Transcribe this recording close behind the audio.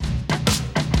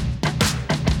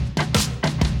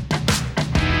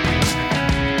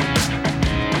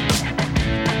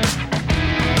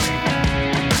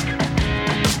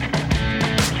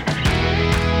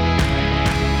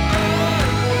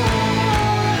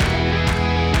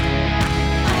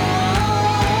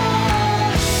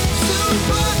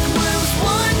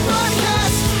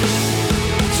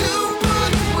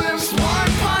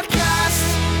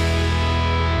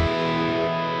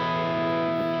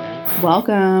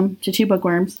Welcome to Two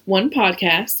Bookworms, One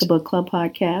podcast. the book club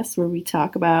podcast where we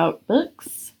talk about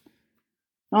books,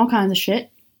 all kinds of shit.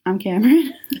 I'm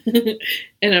Cameron.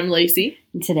 And I'm Lacey.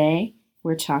 And today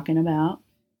we're talking about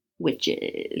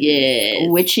witches. Yes.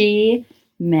 Witchy,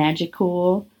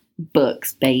 magical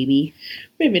books, baby.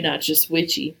 Maybe not just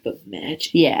witchy, but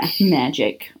magic. Yeah,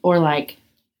 magic. Or like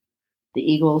the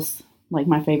Eagles, like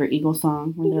my favorite Eagles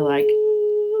song, where they're like,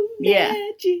 Ooh, yeah.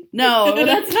 magic. no,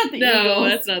 that's not the Eagles. No,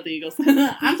 that's not the Eagles.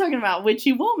 I'm talking about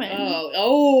Witchy Woman.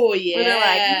 Oh, yeah. Where they're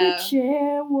like, witchy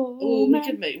woman.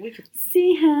 Oh, we could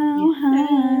See how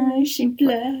high she flies.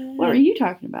 fly. What were you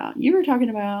talking about? You were talking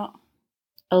about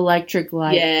Electric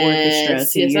Light Orchestra.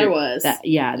 Yes, So yes, I you're- was. that's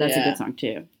a good song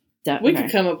too. We Okay.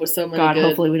 could come up with so many God, good...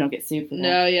 hopefully we don't get sued for that.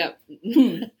 No, yeah.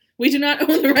 We do not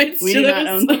own the rights We to do those not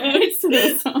own the songs. rights to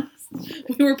those songs.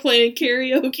 We were playing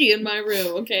karaoke in my room,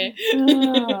 okay?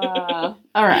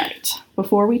 All right.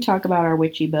 Before we talk about our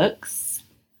witchy books,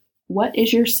 what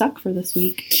is your suck for this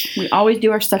week? We always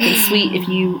do our suck and sweet. If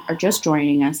you are just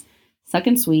joining us, suck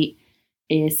and sweet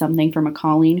is something from a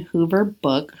Colleen Hoover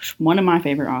book, one of my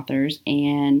favorite authors.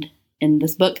 And in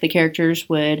this book, the characters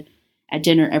would, at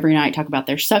dinner every night, talk about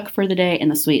their suck for the day and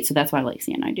the sweet. So that's why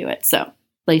Lacey and I do it. So,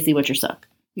 Lacey, what's your suck?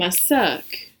 My suck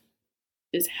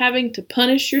is having to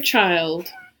punish your child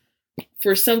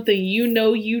for something you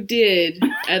know you did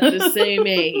at the same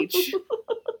age.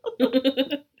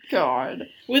 God.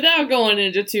 Without going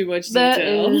into too much That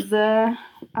detail. is,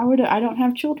 I don't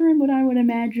have children, but I would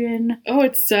imagine. Oh,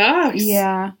 it sucks.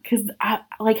 Yeah, because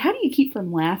how do you keep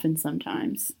from laughing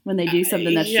sometimes when they do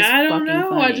something that's just I don't fucking know.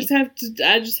 funny? I just have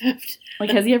to.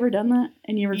 Like, has he ever done that?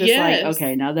 And you were just Yes. like,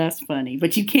 okay, now that's funny,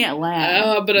 but you can't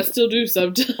laugh. But I still do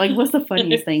sometimes. Like, what's the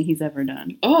funniest thing he's ever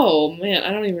done? Oh man,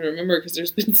 I don't even remember because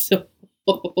there's been so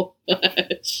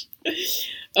much.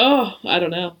 Oh, I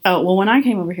don't know. Oh, well, when I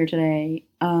came over here today,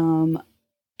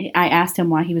 I asked him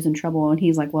why he was in trouble, and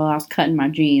he's like, well, I was cutting my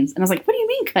jeans. And I was like, what do you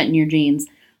mean cutting your jeans?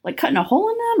 Like cutting a hole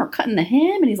in them or cutting the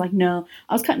hem? And he's like, no,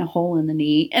 I was cutting a hole in the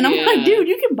knee. And I'm Yeah. like, dude,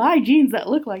 you can buy jeans that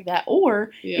look like that.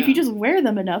 Or Yeah. if you just wear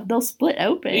them enough, they'll split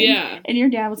open. Yeah. And your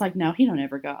dad was like, no, he don't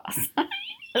ever go outside.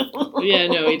 Yeah,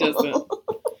 no, he doesn't.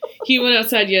 He went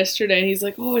outside yesterday and he's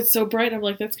like, oh, it's so bright. I'm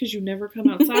like, that's because you never come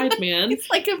outside, man. It's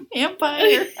like a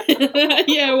vampire. Yeah,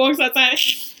 he walks outside.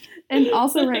 And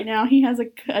also right now he has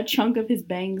a chunk of his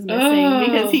bangs missing Oh.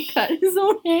 because he cut his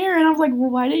own hair. And I was like, well,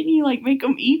 why didn't you like make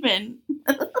them even?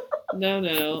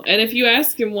 No. And if you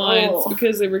ask him why, it's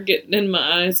because they were getting in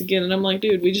my eyes again. And I'm like,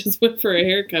 dude, we just went for a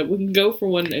haircut. We can go for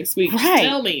one next week. Right. Just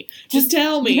tell me. Just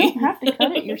tell me. You don't have to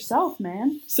cut it yourself,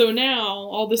 man. So now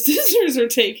all the scissors are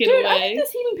taken Dude, I away. think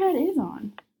this heating pad is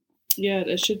on. Yeah,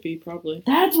 it should be probably.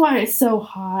 That's why it's so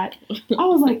hot. I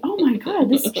was like, oh my god,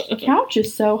 this couch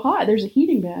is so hot. There's a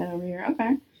heating pad over here.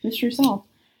 Okay, Mr. Yourself.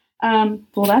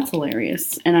 Well, that's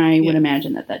hilarious. And I would Yeah.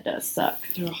 imagine that does suck.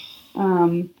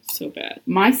 Ugh, so bad.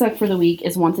 My suck for the week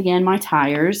is once again my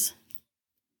tires.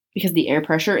 Because the air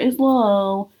pressure is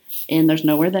low. And there's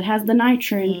nowhere that has the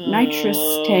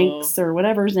nitrous tanks or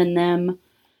whatever's in them.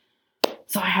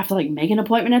 So I have to like make an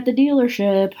appointment at the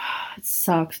dealership. It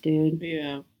sucks, dude.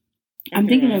 Yeah. I'm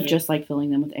thinking of just like filling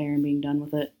them with air and being done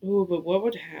with it. Oh, but what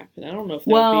would happen? I don't know if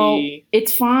that'd Well, be.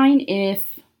 it's fine if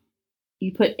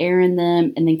you put air in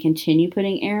them and then continue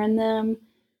putting air in them.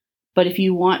 But if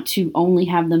you want to only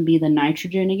have them be the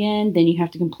nitrogen again, then you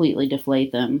have to completely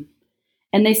deflate them.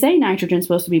 And they say nitrogen's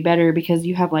supposed to be better because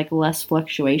you have like less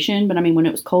fluctuation. But I mean, when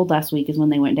it was cold last week is when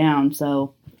they went down.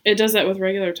 So It does that with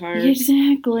regular tires.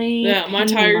 exactly. Yeah, my Pain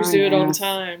in tires my do it all the ass.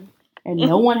 time. And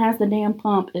no one has the damn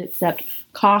pump except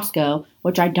Costco,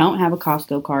 which I don't have a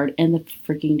Costco card, and the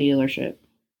freaking dealership.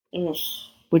 Ugh.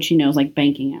 Which, you know, is like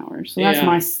banking hours. So that's Yeah.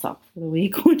 my suck for the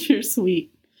week. What's your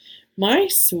sweet? My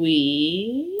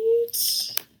sweet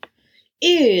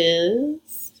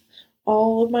is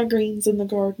all of my greens in the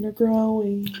garden are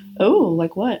growing. Oh,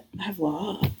 like what? I have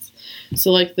lots.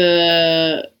 So like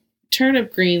the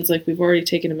turnip greens, like we've already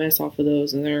taken a mess off of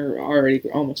those and they're already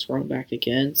almost grown back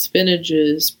again. Spinach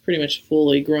is pretty much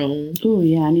fully grown. Oh,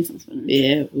 yeah, I need some spinach.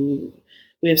 Yeah, ooh.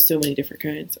 We have so many different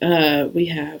kinds. We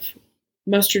have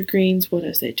mustard greens, what did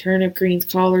I say? Turnip greens,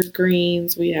 collard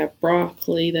greens. We have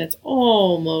broccoli that's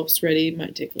almost ready. It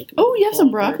might take like a Oh, you have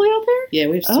some longer. broccoli out there? Yeah,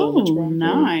 we have so much Oh, broccoli.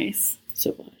 nice.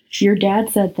 So much. Your dad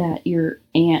said that your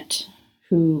aunt,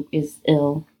 who is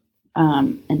ill,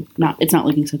 and it's not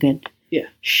looking so good. Yeah.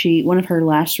 One of her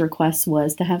last requests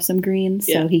was to have some greens,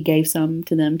 Yeah. so he gave some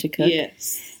to them to cook.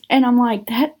 Yes. And I'm like,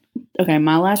 okay,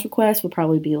 my last request would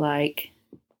probably be like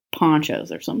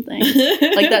ponchos or something.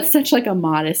 Like that's such like a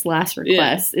modest last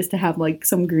request is to have like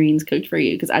some greens cooked for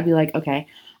you. Because I'd be like, okay,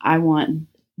 I want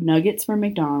nuggets from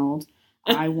McDonald's.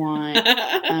 I want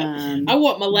I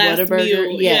want my last Whataburger.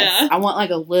 meal. Yes, Yeah. I want like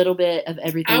a little bit of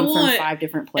everything from 5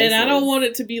 different places. And I don't want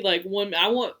it to be like one.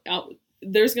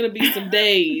 There's gonna be some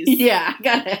days. Yeah, I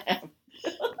gotta have.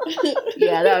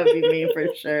 Yeah, that would be me for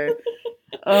sure.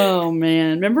 Oh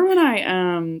man, remember when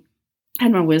I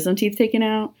had my wisdom teeth taken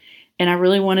out? And I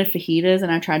really wanted fajitas,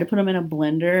 and I tried to put them in a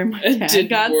blender. My It dad didn't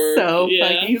got work, so yeah.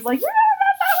 fucking. He was like, "That's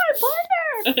not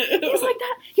my blender." He was like,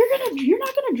 "That you're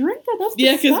not gonna drink that. That's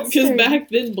Yeah, disgusting." because back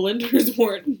then blenders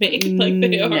weren't made like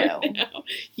they are No. now.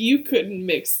 You couldn't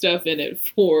mix stuff in it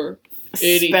for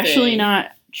anything. Especially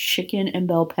not chicken and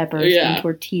bell peppers Yeah. and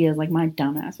tortillas like my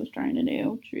dumbass was trying to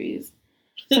do. Jeez,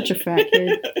 such a fat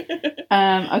kid.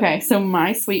 Okay, so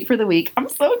my sweet for the week. I'm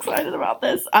so excited about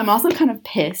this. I'm also kind of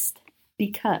pissed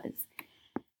because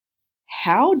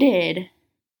how did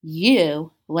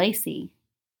you, Lacey,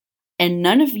 and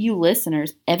none of you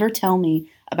listeners ever tell me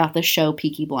about the show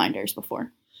Peaky Blinders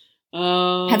before?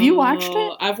 Have you watched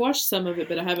it? I've watched some of it,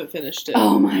 but I haven't finished it.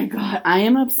 Oh my god, I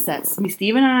am obsessed.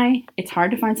 Steve and I, it's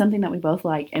hard to find something that we both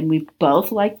like, and we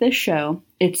both like this show.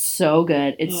 It's so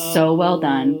good. It's so well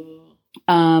done.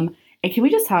 And can we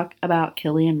just talk about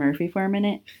Cillian Murphy for a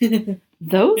minute?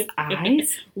 Those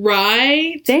eyes,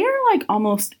 Right? they are like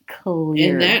almost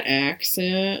clear. In that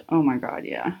accent. Oh my god,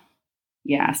 yeah.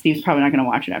 Yeah, Steve's probably not going to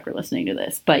watch it after listening to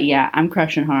this. But yeah, I'm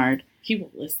crushing hard. He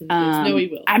won't listen to this. No, he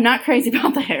will. I'm not crazy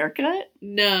about the haircut,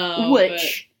 No.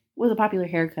 which was a popular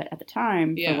haircut at the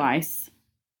time Yeah. for lice.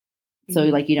 So,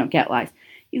 like, you don't get lice.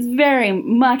 He's very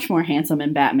much more handsome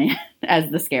in Batman as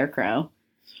the Scarecrow.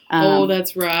 Oh,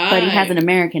 that's right. But he has an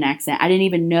American accent. I didn't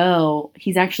even know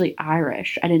he's actually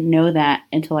Irish. I didn't know that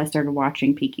until I started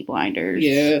watching Peaky Blinders.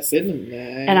 Yes, isn't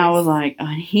it nice? And I was like, oh,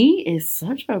 he is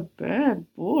such a bad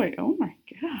boy. Oh my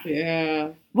god. Yeah.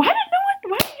 Why did y'all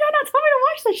not tell me to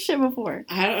watch this shit before?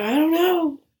 I don't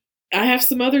know. I have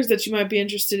some others that you might be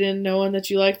interested in knowing that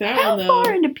you like that How one though.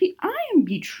 far into I am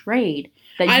betrayed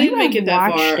that I you didn't make have it that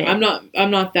watched far. it. I'm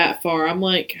not that far. I'm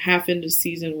like half into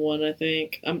season 1, I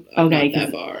think. I'm Okay, not that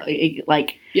 'cause far.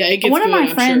 like Yeah, it gets one of good, my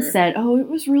I'm friends sure. said, "Oh, it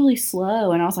was really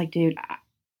slow," and I was like, "Dude,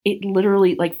 it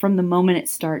literally like from the moment it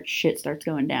starts, shit starts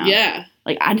going down." Yeah.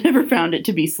 Like I never found it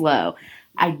to be slow.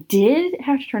 I did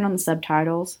have to turn on the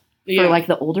subtitles Yeah. for like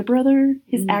the older brother.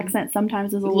 His Mhm. accent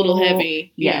sometimes is a little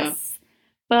heavy. Yes,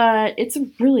 but it's a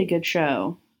really good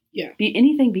show. Yeah.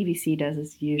 Anything BBC does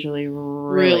is usually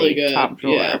really, Really good, top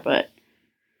drawer. yeah. But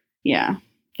yeah,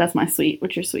 that's my sweet.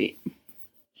 What's your sweet? I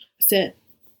said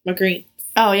my green.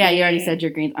 Oh yeah, you already Yeah. said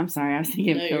your greens. I'm sorry, I was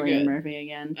thinking No, of you're Cillian good. Murphy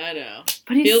again. I know.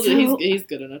 But He's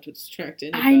good enough to distract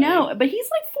anybody. I know, but he's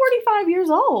like 45 years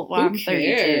old. Well, Who I'm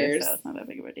 32, cares? so it's not that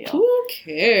big of a deal. Who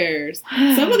cares?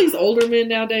 Some of these older men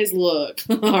nowadays are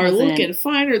Listen, looking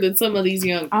finer than some of these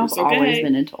youngsters. I've Okay? always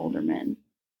been into older men,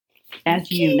 as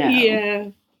you know. Yeah.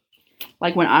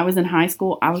 Like when I was in high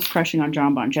school, I was crushing on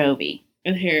John Bon Jovi,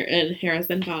 And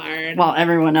Harrison Ford. while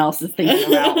everyone else is thinking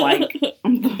about like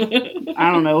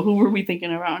I don't know, who were we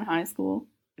thinking about in high school?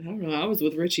 I don't know. I was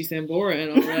with Richie Sambora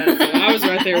and all that. So I was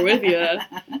right there with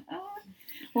you.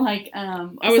 Like I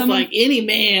was like any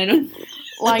man.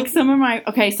 like some of my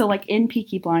so like in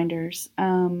Peaky Blinders,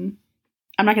 I'm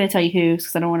not going to tell you who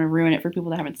because I don't want to ruin it for people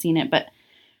that haven't seen it, but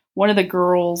one of the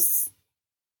girls,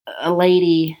 a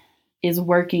lady, is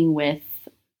working with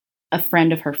a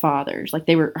friend of her father's. Like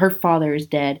her father is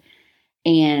dead,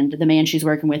 and the man she's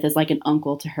working with is like an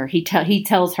uncle to her. He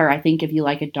tells her, "I think if you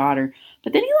like a daughter,"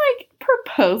 but then he like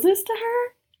proposes to her.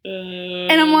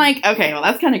 And I'm like, okay, well,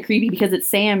 that's kind of creepy because it's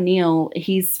Sam Neill.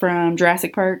 He's from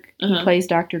Jurassic Park. He Uh-huh. plays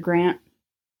Dr. Grant.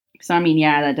 So, I mean,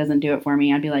 yeah, that doesn't do it for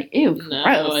me. I'd be like, ew, gross.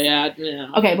 no, yeah,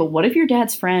 no. Okay, but what if your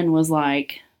dad's friend was,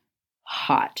 like,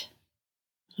 hot?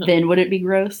 Then would it be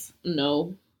gross?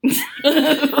 No.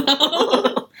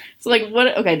 So, like,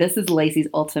 what? Okay, this is Lacey's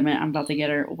ultimate. I'm about to get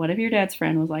her. What if your dad's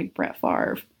friend was, like, Brett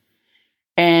Favre?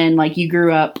 And, like, you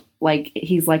grew up, like,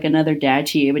 he's, like, another dad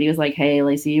to you, but he was like, hey,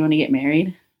 Lacey, you want to get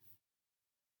married?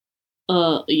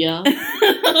 Yeah.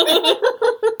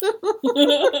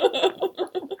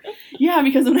 Yeah,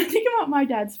 because when I think about my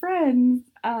dad's friends,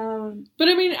 But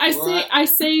I mean, I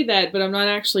say that, but I'm not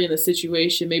actually in the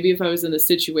situation. Maybe if I was in the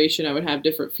situation, I would have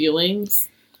different feelings.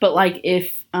 but like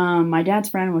if my dad's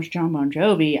friend was John Bon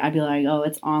Jovi, I'd be like, oh,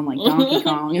 it's on like Donkey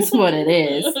Kong is what it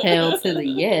is. Hail to the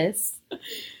yes.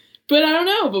 But I don't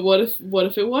know. But what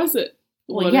if it wasn't?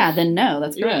 Well, What yeah, if- then no,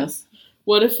 that's yeah. gross.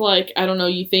 What if, like, I don't know,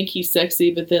 you think he's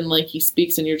sexy, but then, like, he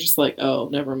speaks and you're just like, oh,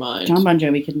 never mind. John Bon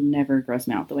Jovi could never gross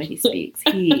me out the way he speaks.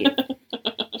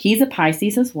 He's a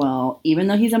Pisces as well, even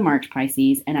though he's a March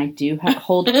Pisces, and I do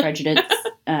hold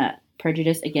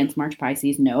prejudice against March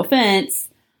Pisces. No offense,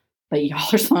 but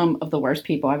y'all are some of the worst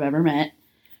people I've ever met.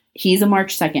 He's a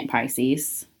March 2nd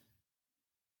Pisces,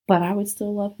 but I would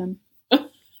still love him.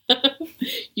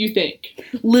 You think?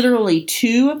 Literally,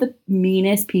 2 of the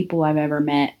meanest people I've ever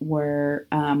met were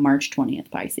March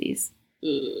 20th Pisces.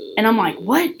 And I'm like,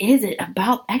 what is it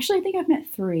about? Actually, I think I've met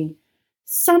 3.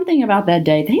 Something about that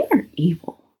day. They are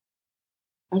evil.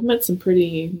 I've met some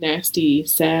pretty nasty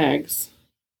sags.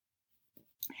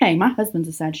 Hey, my husband's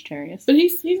a Sagittarius. But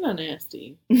he's not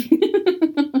nasty.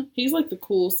 He's like the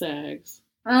cool sags.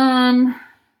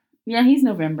 Yeah, he's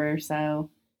November, so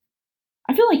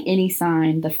I feel like any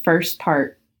sign, the first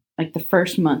part, like the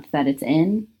first month that it's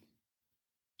in,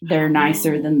 they're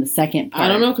nicer than the second part. I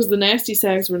don't know, because the nasty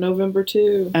sags were November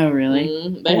too. Oh,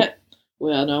 really?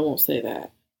 Well, no, I won't say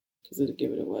that, because it'll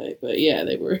give it away. But yeah,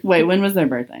 they were. Wait, when was their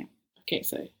birthday? I can't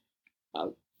say.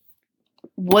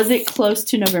 Was it close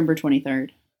to November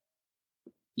 23rd?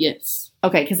 Yes.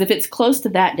 Okay, because if it's close to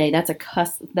that day, that's a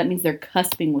cusp. That means they're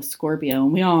cusping with Scorpio,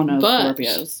 and we all know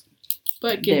Scorpios.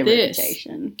 But get this.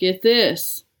 Get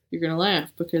this. You're going to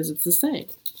laugh because it's the same.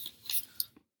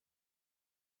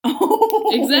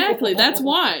 Exactly. That's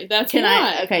why.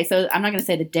 Okay, so I'm not going to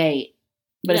say the date,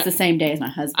 but it's the same day as my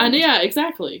husband. Yeah,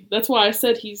 exactly. That's why I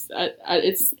said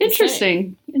it's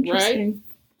interesting. Right?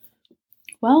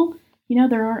 Well,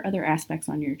 there are other aspects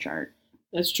on your chart.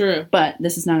 That's true. But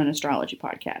this is not an astrology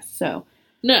podcast, so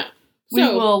no. We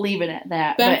will leave it at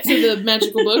that. Back to the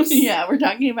magical books. Yeah, we're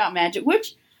talking about magic,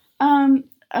 which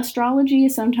astrology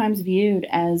is sometimes viewed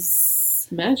as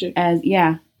magic.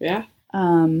 Yeah.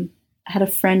 I had a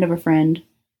friend of a friend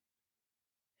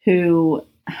who,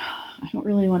 I don't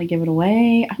really want to give it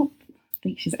away. I don't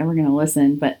think she's ever going to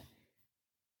listen, but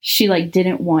she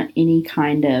didn't want any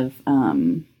kind of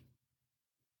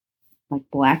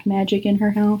black magic in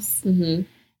her house. Mm-hmm.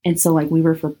 And so we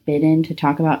were forbidden to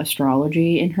talk about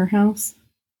astrology in her house.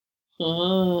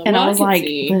 And I was like,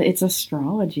 but it's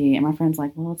astrology. And my friend's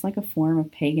like, well, it's like a form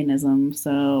of paganism.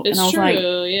 So, it's and I was true, like,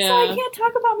 yeah. So I can't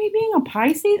talk about me being a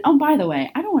Pisces? Oh, by the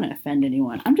way, I don't want to offend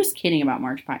anyone. I'm just kidding about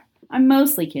March Pisces. I'm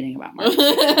mostly kidding about March.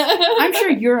 I'm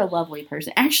sure you're a lovely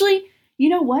person. Actually, you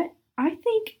know what? I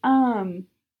think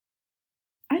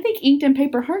Inked and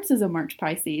Paper Hearts is a March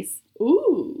Pisces.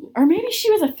 Ooh. Or maybe she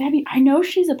was a February. I know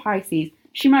she's a Pisces.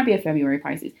 She might be a February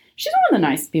Pisces. She's one of the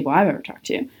nicest people I've ever talked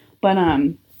to. But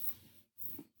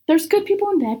there's good people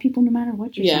and bad people no matter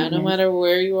what you're no matter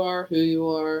where you are, who you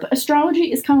are. But astrology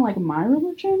is kind of like my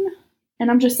religion. And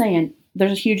I'm just saying,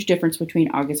 there's a huge difference between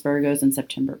August Virgos and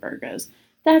September Virgos.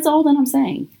 That's all that I'm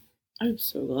saying. I'm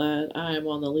so glad I am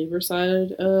on the Libra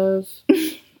side of...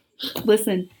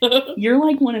 Listen, you're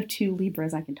like one of 2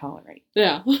 Libras I can tolerate.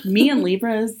 Yeah. Me and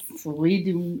Libras, we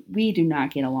do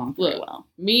not get along very well.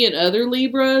 Me and other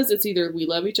Libras, it's either we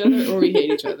love each other or we hate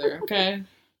each other, okay?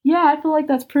 Yeah, I feel like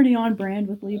that's pretty on brand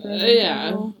with Libras.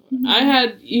 Yeah. Mm-hmm. I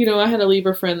had a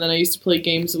Libra friend that I used to play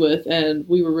games with, and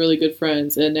we were really good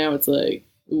friends, and now it's like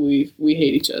we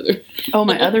hate each other. Oh,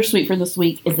 my other sweet for this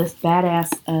week is this badass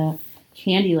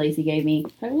candy Lacey gave me.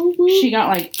 She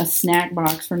got a snack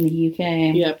box from the UK.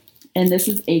 Yep. And this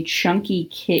is a chunky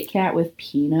Kit Kat with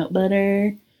peanut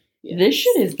butter. Yes. This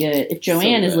shit is good. If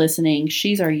Joanne is listening,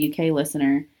 she's our UK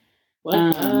listener.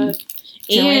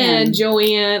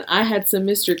 Joanne, I had some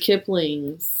Mr.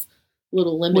 Kipling's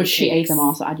little lemon cakes. She ate them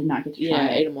also. I did not get to try it.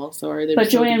 I ate them all. Sorry. But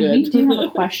Joanne, we do have a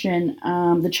question.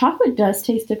 The chocolate does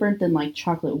taste different than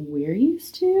chocolate we're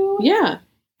used to. Yeah.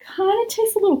 Kind of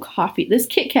tastes a little coffee. This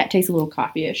Kit Kat tastes a little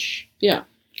coffee-ish. Yeah.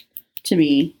 To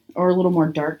me. Or a little more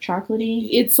dark chocolatey.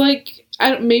 It's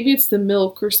maybe it's the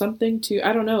milk or something too.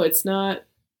 I don't know. It's not.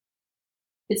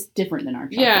 It's different than our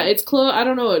chocolate. Yeah, it's close. I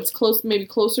don't know. It's close, maybe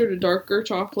closer to darker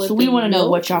chocolate. So we want to know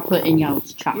what y'all put in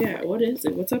y'all's chocolate. Yeah, what is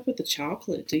it? What's up with the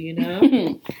chocolate? Do you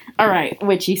know? All right,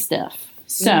 witchy stuff.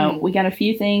 So we got a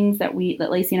few things that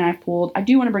Lacey and I have pulled. I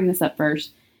do want to bring this up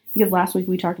first because last week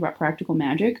we talked about practical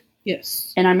magic.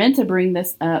 Yes. And I meant to bring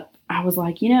this up. I was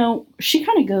like, she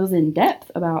kind of goes in depth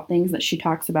about things that she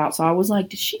talks about. So I was like,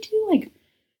 did she do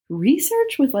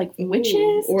research with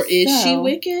witches? Or is she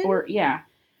Wiccan? Or yeah.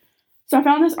 So I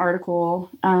found this article.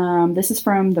 This is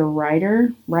from the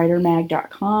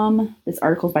writermag.com. This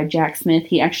article is by Jack Smith.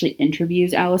 He actually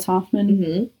interviews Alice Hoffman.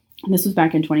 Mm-hmm. And this was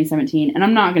back in 2017. And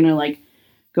I'm not going to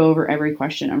go over every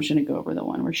question. I'm just going to go over the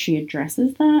one where she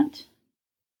addresses that.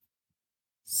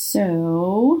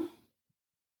 So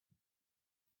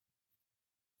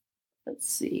let's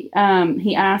see.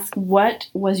 He asked, what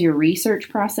was your research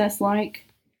process like?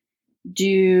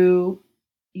 Do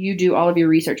you do all of your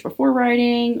research before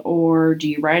writing, or do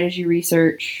you write as you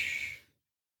research?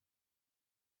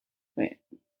 Wait.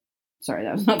 Sorry,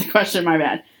 that was not the question. My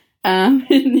bad.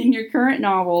 In your current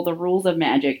novel, The Rules of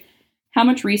Magic, how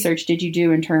much research did you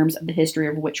do in terms of the history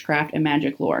of witchcraft and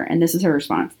magic lore? And this is her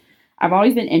response. I've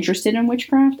always been interested in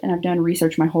witchcraft, and I've done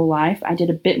research my whole life. I did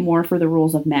a bit more for The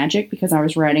Rules of Magic because I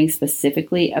was writing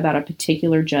specifically about a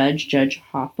particular judge, Judge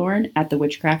Hawthorne, at the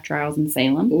witchcraft trials in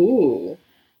Salem. Ooh.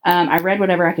 I read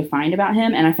whatever I could find about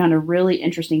him, and I found a really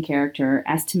interesting character.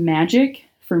 As to magic,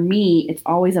 for me, it's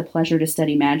always a pleasure to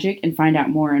study magic and find out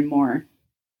more and more.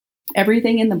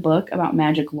 Everything in the book about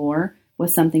magic lore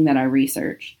was something that I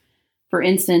researched. For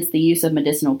instance, the use of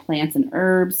medicinal plants and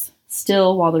herbs.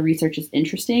 Still, while the research is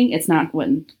interesting, it's not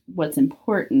what's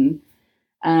important.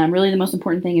 Really, the most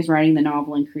important thing is writing the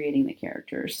novel and creating the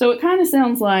characters. So it kind of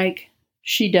sounds like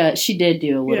she did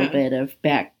do a little bit of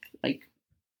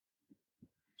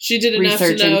she did enough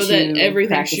to know that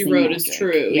everything she wrote is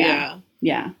true. Yeah.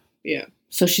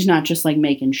 So she's not just like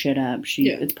making shit up.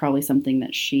 It's probably something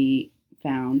that she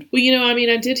found. Well,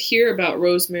 I did hear about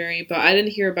rosemary, but I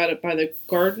didn't hear about it by the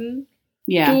garden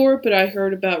door, but I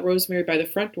heard about rosemary by the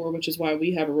front door, which is why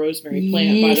we have a rosemary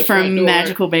plant by the front door. From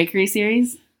Magical Bakery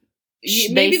series?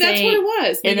 Maybe that's what it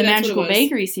was. In the Magical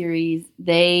Bakery series,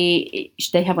 they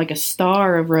have like a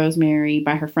star of rosemary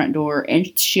by her front door,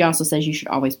 and she also says you should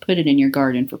always put it in your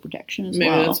garden for protection as well.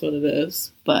 Maybe that's what it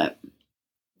is. But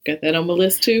got that on my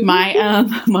list too. My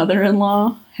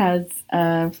mother-in-law has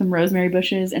some rosemary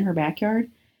bushes in her backyard,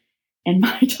 and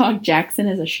my dog Jackson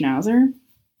is a Schnauzer.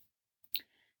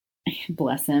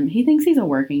 Bless him. He thinks he's a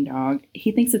working dog.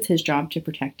 He thinks it's his job to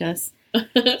protect us.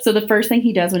 So the first thing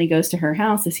he does when he goes to her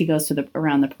house is he goes to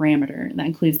around the perimeter. That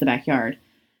includes the backyard.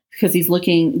 Because he's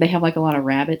looking, they have like a lot of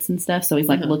rabbits and stuff. So he's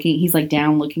like he's like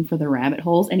down looking for the rabbit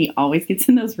holes. And he always gets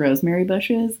in those rosemary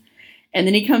bushes. And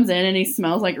then he comes in and he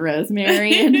smells like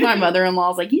rosemary. And my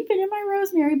mother-in-law's like, you've been in my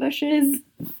rosemary bushes.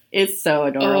 It's so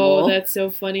adorable. Oh, that's so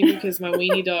funny because my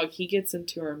weenie dog, he gets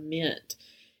into our mint.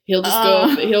 He'll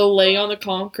just he'll lay on the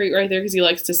concrete right there because he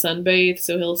likes to sunbathe.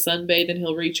 So he'll sunbathe and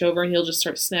he'll reach over and he'll just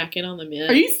start snacking on the mint.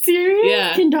 Are you serious?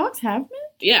 Yeah. Can dogs have mint?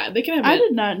 Yeah, they can have mint. I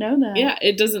did not know that. Yeah,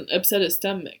 it doesn't upset his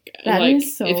stomach. That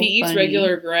is so if he eats funny.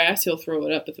 regular grass, he'll throw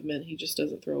it up at the mint. He just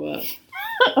doesn't throw up.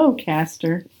 Oh,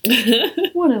 Castor.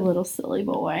 What a little silly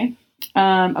boy.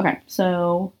 Okay,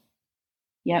 so,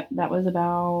 yep, that was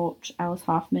about Alice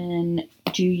Hoffman.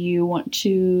 Do you want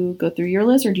to go through your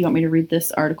list, or do you want me to read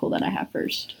this article that I have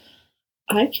first?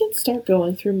 I can start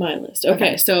going through my list.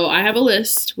 Okay, so I have a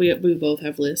list. We both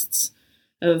have lists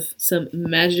of some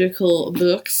magical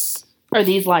books. Are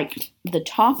these like the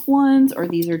top ones, or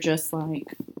these are just like...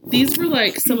 These were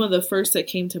like some of the first that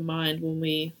came to mind when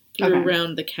we threw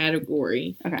around the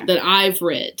category that I've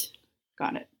read.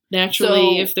 Got it.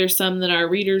 Naturally, if there's some that our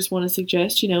readers want to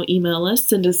suggest, email us,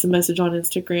 send us a message on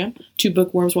Instagram to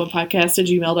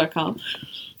bookworms1podcast@gmail.com.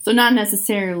 So not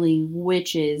necessarily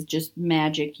witches, just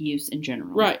magic use in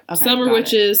general. Right. Okay, some are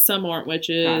witches, some aren't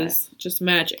witches. Just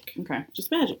magic. Okay. Just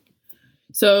magic.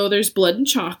 So there's Blood and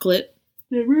Chocolate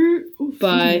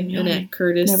by Annette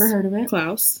Curtis. Never heard of it.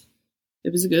 Klaus.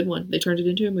 It was a good one. They turned it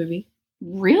into a movie.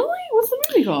 Really? What's the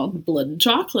movie called? Blood and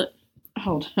Chocolate.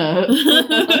 Hold up.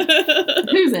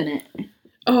 Who's in it?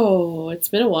 Oh, it's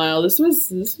been a while. This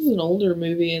was an older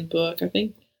movie and book. I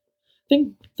think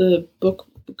the book,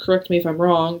 correct me if I'm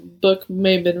wrong, book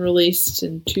may have been released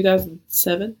in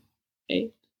 2007,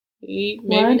 8 maybe.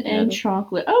 Blood and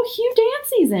Chocolate. Oh, Hugh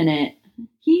Dancy's in it.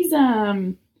 He's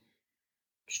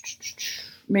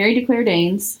married to Claire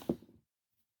Danes.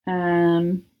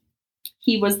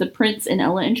 He was the prince in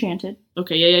Ella Enchanted.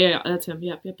 Okay, yeah. That's him.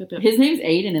 Yep. His name's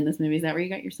Aiden in this movie. Is that where you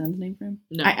got your son's name from?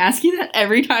 No. I ask you that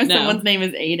every time someone's name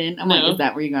is Aiden. I'm like, is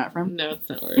that where you got it from? No, it's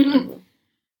not where it got from.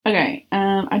 Okay.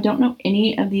 I don't know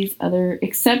any of these other,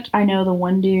 except I know the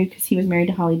one dude because he was married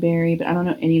to Halle Berry, but I don't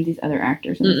know any of these other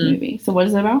actors in this movie. So what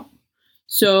is it about?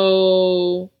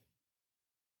 So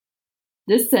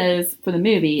this says, for the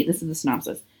movie, this is the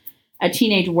synopsis. A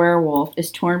teenage werewolf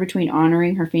is torn between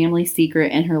honoring her family's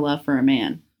secret and her love for a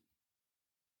man.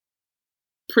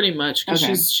 Pretty much,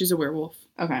 because she's a werewolf.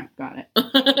 Okay, got it.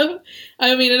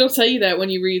 I mean, it'll tell you that when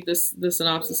you read the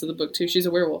synopsis of the book, too. She's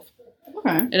a werewolf.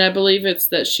 Okay. And I believe it's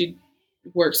that she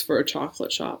works for a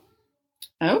chocolate shop.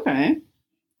 Okay.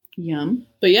 Yum.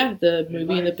 But yeah, the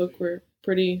movie and the book were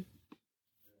pretty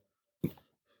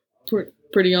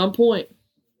on point.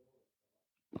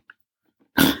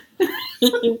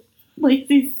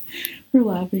 We're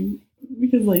laughing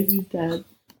because Lacey's dad,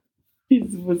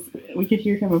 we could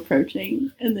hear him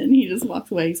approaching, and then he just walks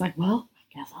away. He's like, well,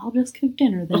 I guess I'll just cook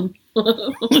dinner then.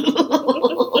 Are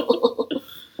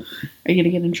you going to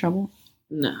get in trouble?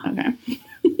 No. Okay.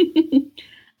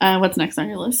 What's next on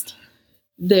your list?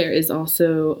 There is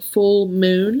also Full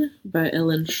Moon by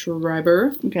Ellen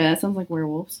Schreiber. Okay, that sounds like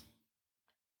werewolves.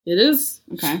 It is.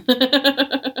 Okay.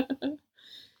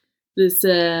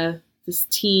 This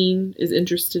teen is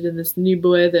interested in this new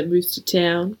boy that moves to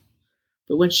town,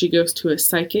 but when she goes to a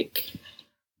psychic,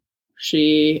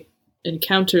 she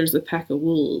encounters a pack of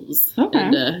wolves. Okay.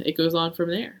 And it goes on from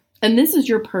there. And this is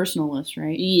your personal list,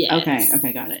 right? Yes.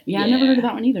 Okay, got it. Yeah, I never heard of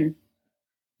that one either.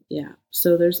 Yeah.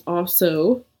 So there's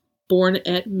also Born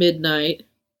at Midnight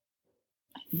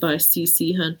by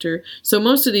C.C. Hunter. So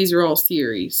most of these are all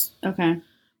series. Okay.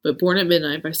 But Born at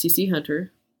Midnight by C.C.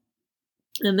 Hunter.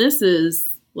 And this is,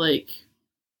 like,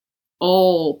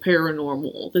 all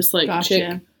paranormal. This, like, Gotcha.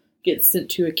 chick gets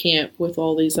sent to a camp with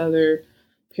all these other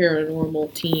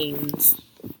paranormal teens.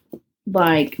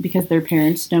 Like, because their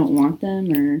parents don't want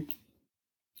them, or...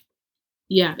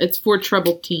 Yeah, it's for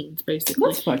troubled teens, basically.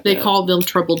 That's fucked They up. call them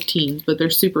troubled teens, but they're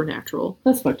supernatural.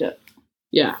 That's fucked up.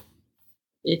 Yeah.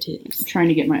 It is. I'm trying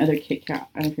to get my other Kit Kat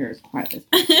out of here as quiet as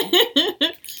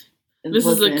possible. This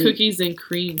is a Listen. cookies and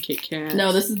cream Kit Kat.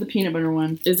 No, this is the peanut butter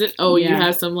one. Is it? Oh, Yeah. you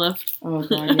have some left? Oh,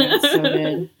 God, yeah, it's so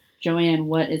good. Joanne,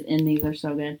 what is in these? They're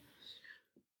so good.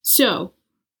 So,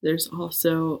 there's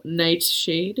also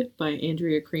Nightshade by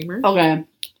Andrea Creamer. Okay.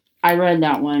 I read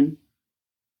that one.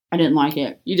 I didn't like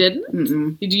it. You didn't?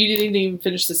 Mm-mm. You didn't even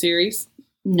finish the series?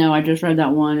 No, I just read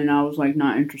that one and I was, like,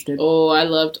 not interested. Oh, I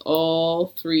loved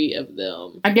all 3 of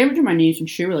them. I gave it to my niece and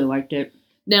she really liked it.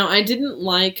 Now, I didn't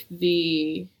like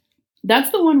the...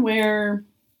 That's the one where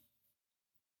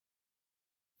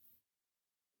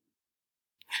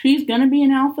she's gonna be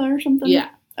an alpha or something? Yeah.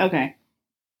 Okay.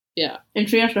 Yeah. And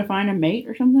she has to find a mate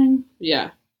or something? Yeah.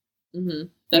 Mm-hmm.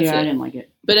 That's I it. didn't like it.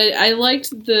 But I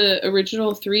liked the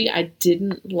original 3. I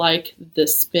didn't like the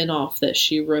spin-off that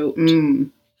she wrote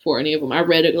for any of them. I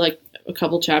read it, like, a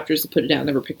couple chapters and put it down,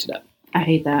 never picked it up. I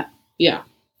hate that. Yeah.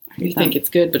 I hate You think it's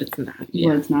good, but it's not. Yeah.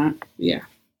 Well, it's not. Yeah.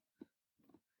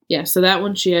 Yeah, so that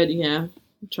one she had,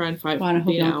 try and fight God, I hope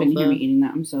being y'all couldn't hear me alpha. eating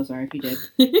that. I'm so sorry if you did.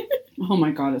 Oh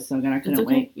my God, it's so good. I It's couldn't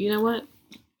okay. wait. You know what?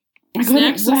 I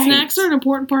couldn't Snacks wait. are an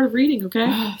important part of reading,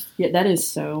 okay? Yeah, that is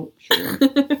so true.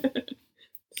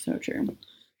 So true.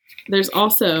 There's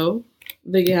also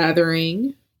The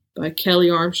Gathering by Kelly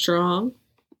Armstrong.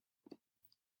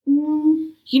 Mm,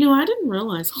 I didn't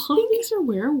realize a lot of these are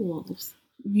werewolves.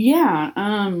 yeah.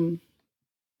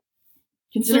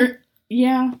 Consider.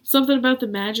 Yeah. Something about the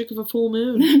magic of a full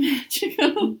moon.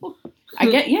 Magical. I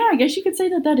guess you could say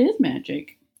that is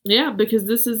magic. Yeah, because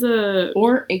this is a...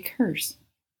 Or a curse.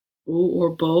 Or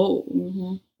both.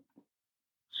 Mm-hmm.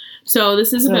 So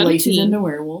this is So about a Lacey's teen. into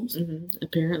werewolves.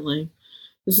 Apparently.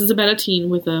 This is about a teen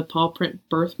with a paw print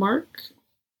birthmark.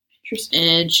 Interesting.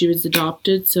 And she was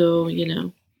adopted, so,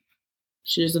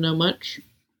 she doesn't know much.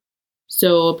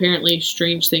 So apparently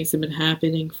strange things have been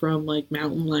happening, from, like,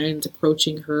 mountain lions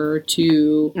approaching her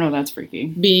to Oh, that's freaky.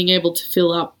 being able to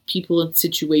fill out people in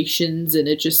situations, and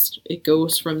it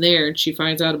goes from there, and she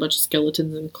finds out a bunch of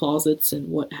skeletons in closets and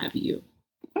what have you.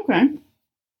 Okay.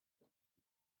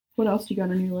 What else you got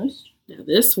on your list? Now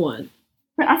this one.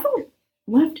 Wait, I feel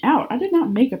left out. I did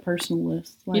not make a personal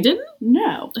list. You didn't?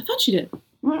 No. I thought you did.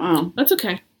 Uh-uh. That's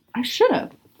okay. I should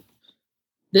have.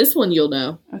 This one you'll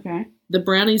know. Okay. The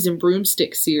Brownies and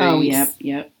Broomstick series. Oh,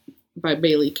 yep. By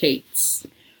Bailey Cates.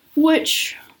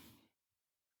 Which,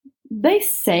 they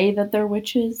say that they're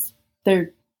witches.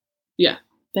 They're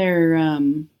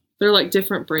They're like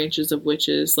different branches of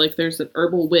witches. Like there's an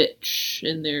herbal witch,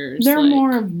 and there's they're like,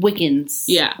 more of Wiccans.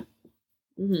 Yeah.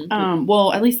 Mm-hmm.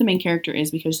 Well, at least the main character is,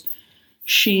 because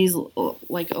she's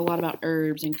like a lot about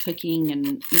herbs and cooking,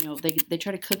 and they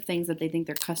try to cook things that they think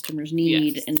their customers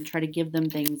need. Yes. And try to give them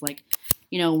things like,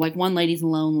 like one lady's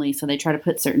lonely, so they try to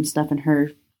put certain stuff in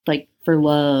her, like for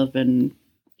love and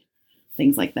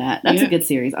things like that. That's a good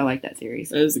series. I like that series.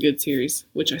 That is a good series,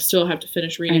 which I still have to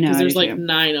finish reading I know, because I there's do like too.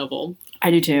 9 of them. I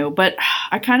do too, but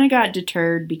I kind of got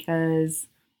deterred because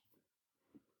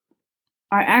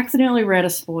I accidentally read a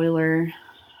spoiler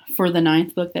for the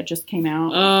 9th book that just came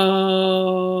out.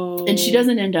 Oh. And she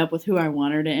doesn't end up with who I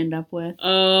want her to end up with.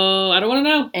 Oh, I don't want to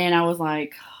know. And I was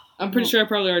like, I'm pretty sure I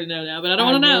probably already know now, but I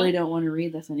don't want to I know. really don't want to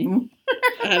read this anymore.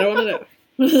 I don't want to know.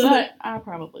 But I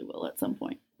probably will at some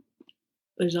point.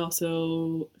 There's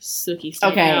also Sookie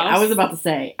Steakhouse. Okay, I was about to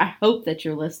say, I hope that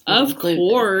your list will Of include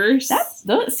course.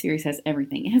 The series has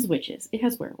everything. It has witches. It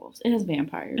has werewolves. It has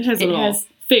vampires. It has it all.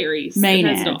 Fairies. It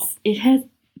has it all. Maenads. It has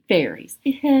fairies.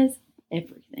 It has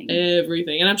everything.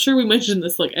 Everything. And I'm sure we mentioned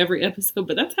this like every episode,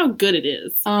 but that's how good it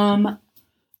is.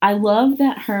 I love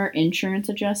that her insurance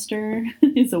adjuster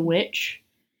is a witch.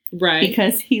 Right.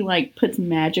 Because he like puts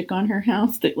magic on her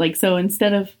house that, like, so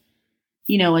instead of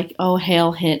like, oh,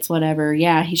 hail hits, whatever.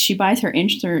 Yeah, she buys her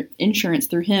insurance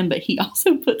through him, but he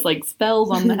also puts like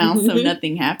spells on the house so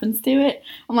nothing happens to it.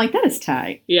 I'm like, that is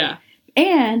tight. Yeah.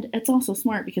 And it's also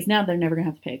smart because now they're never going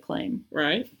to have to pay a claim.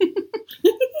 Right.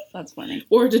 That's funny.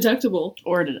 Or deductible.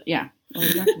 Or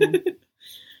deductible.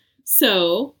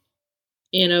 So,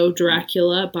 Anno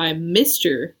Dracula by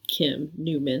Mr. Kim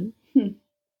Newman.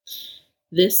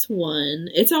 This one,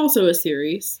 it's also a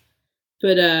series,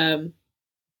 but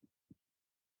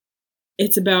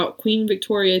it's about Queen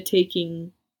Victoria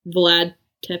taking Vlad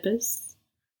Tepes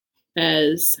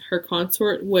as her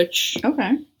consort, which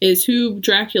is who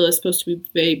Dracula is supposed to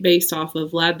be based off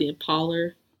of, Vlad the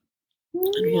Impaler.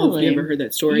 Really? I don't know if you ever heard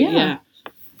that story. Yeah.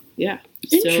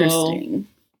 Interesting. So,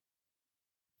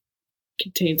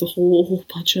 contains a whole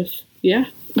bunch of,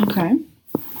 Okay.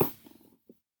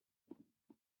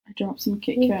 I dropped some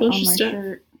Kit Kat on my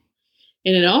shirt.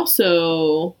 And it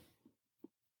also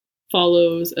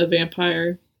follows a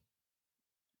vampire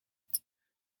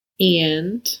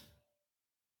and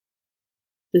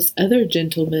this other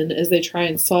gentleman as they try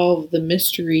and solve the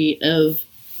mystery of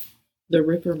the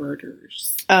Ripper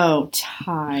murders. Oh,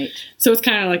 tight. So it's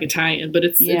kind of like a tie-in, but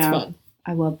it's fun.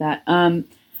 I love that. On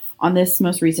this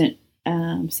most recent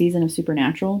season of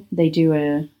Supernatural, they do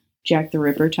a Jack the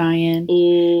Ripper tie-in.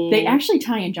 Ooh. They actually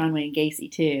tie in John Wayne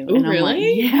Gacy too. Oh, and I'm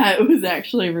really? like, yeah, it was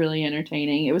actually really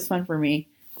entertaining. It was fun for me.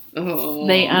 Oh.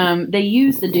 They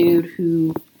used the dude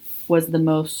who was the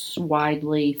most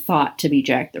widely thought to be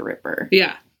Jack the Ripper.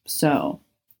 Yeah. So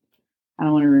I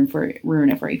don't want to ruin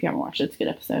it for you if you haven't watched it. It's a good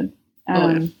episode.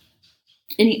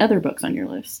 Any other books on your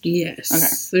list? Yes.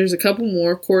 Okay. There's a couple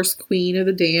more. Of course, Queen of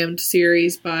the Damned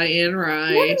series by Anne Rice.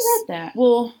 I haven't read that.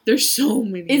 Well, there's so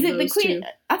many. Is it the Queen? Too.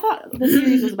 I thought the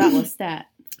series was about Lestat.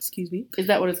 Excuse me. Is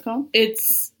that what it's called?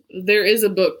 There is a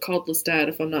book called Lestat,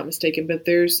 if I'm not mistaken, but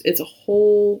it's a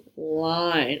whole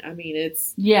line. I mean,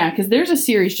 it's because there's a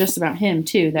series just about him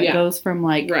too that goes from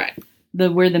like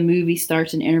where the movie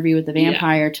starts an interview with the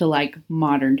vampire to like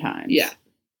modern times.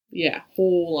 Yeah,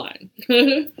 whole line.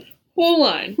 Whole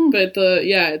line. But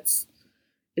it's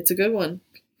a good one.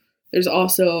 There's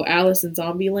also Alice in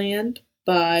Zombieland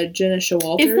by Jenna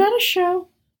Showalter. Is that a show?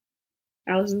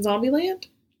 Alice in Zombieland?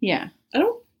 Yeah. I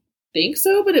don't think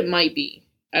so, but it might be.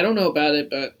 I don't know about it,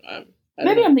 but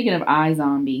maybe I'm thinking of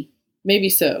iZombie. Maybe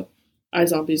so.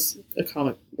 iZombie's a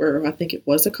comic, or I think it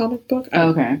was a comic book.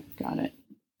 Okay, got it.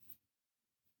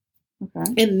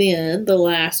 Okay. And then the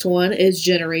last one is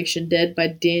Generation Dead by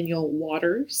Daniel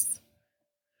Waters.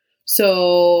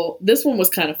 So this one was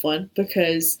kind of fun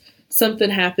because something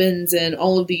happens and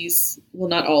all of these, well,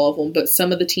 not all of them, but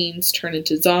some of the teens turn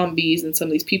into zombies and some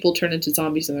of these people turn into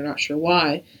zombies and they're not sure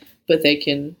why, but they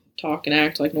can talk and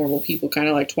act like normal people, kind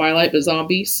of like Twilight, but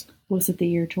zombies. Was it the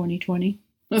year 2020?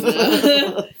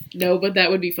 No, but that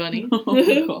would be funny.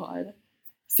 Oh, God.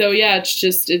 So, yeah,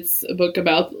 it's a book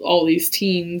about all these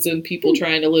teens and people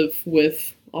trying to live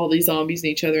with all these zombies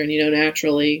and each other and,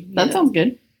 naturally. That sounds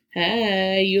good.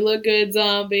 Hey, you look good,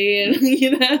 zombie,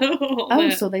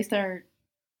 and, so they start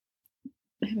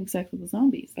having sex with the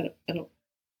zombies. I don't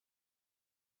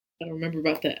remember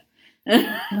about that.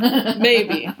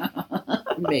 Maybe.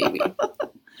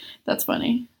 That's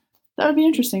funny. That would be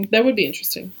interesting.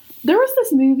 There was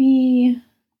this movie,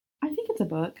 I think it's a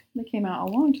book, that came out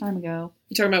a long time ago.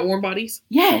 You talking about Warm Bodies?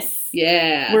 Yes.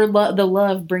 Yeah. Where the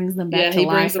love brings them back to life. Yeah, he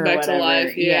brings them back to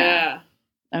life. Yeah.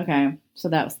 Okay. So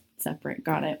that was separate.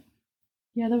 Got it.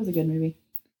 Yeah, that was a good movie.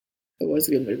 It was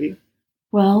a good movie.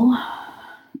 Well,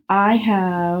 I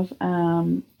have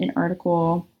an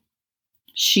article.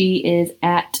 She is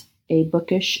at a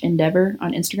bookish endeavor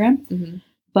on Instagram. Mm-hmm.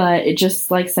 But it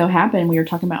just like so happened. We were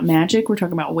talking about magic. We're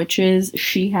talking about witches.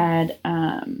 She had,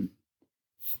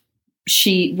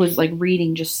 she was like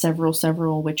reading just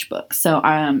several witch books. So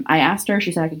I asked her,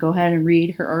 she said I could go ahead and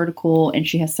read her article, and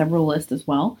she has several lists as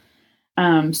well.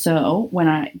 So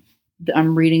when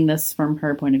I'm reading this from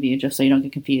her point of view, just so you don't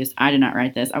get confused. I did not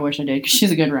write this. I wish I did because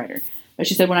she's a good writer. But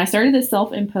she said, when I started this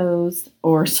self-imposed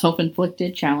or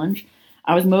self-inflicted challenge,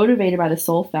 I was motivated by the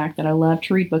sole fact that I love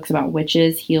to read books about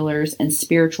witches, healers, and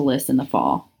spiritualists in the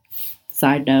fall.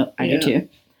 Side note, I do too.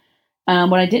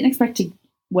 What I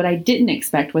didn't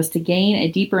expect was to gain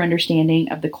a deeper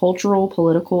understanding of the cultural,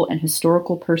 political, and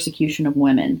historical persecution of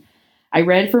women. I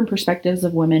read from perspectives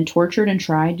of women tortured and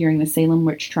tried during the Salem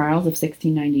witch trials of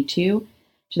 1692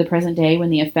 to the present day when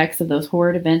the effects of those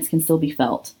horrid events can still be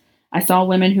felt. I saw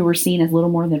women who were seen as little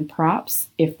more than props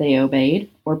if they obeyed,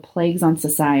 or plagues on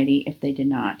society if they did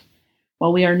not.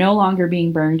 While we are no longer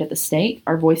being burned at the stake,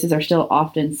 our voices are still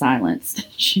often silenced.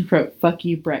 She wrote, "Fuck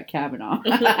you, Brett Kavanaugh."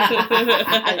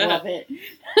 I love it.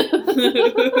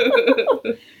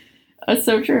 That's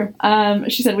so true.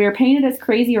 She said, "We are painted as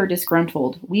crazy or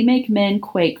disgruntled. We make men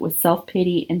quake with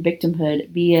self-pity and victimhood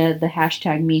via the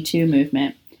hashtag #MeToo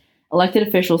movement. Elected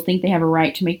officials think they have a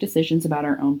right to make decisions about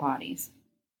our own bodies.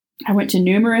 I went to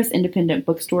numerous independent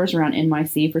bookstores around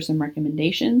NYC for some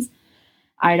recommendations.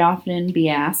 I'd often be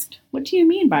asked, 'What do you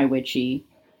mean by witchy?'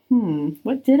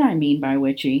 What did I mean by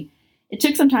witchy? It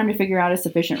took some time to figure out a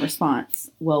sufficient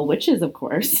response. Well, witches, of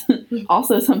course.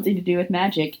 Also something to do with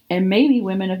magic, and maybe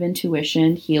women of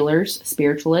intuition, healers,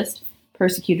 spiritualists,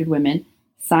 persecuted women,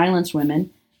 silenced women,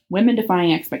 women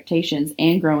defying expectations,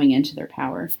 and growing into their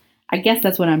power. I guess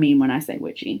that's what I mean when I say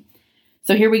witchy.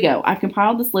 So here we go. I've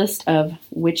compiled this list of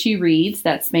witchy reads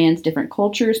that spans different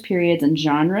cultures, periods, and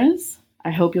genres. I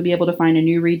hope you'll be able to find a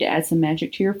new read to add some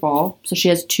magic to your fall. So she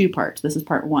has 2 parts. This is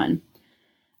part 1.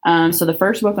 So the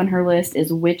first book on her list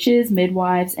is Witches,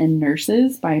 Midwives, and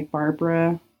Nurses by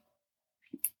Barbara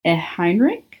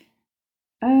Heinrich.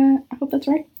 I hope that's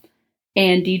right.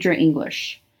 And Deidre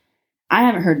English. I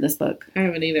haven't heard this book. I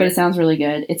haven't either. But it sounds really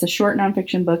good. It's a short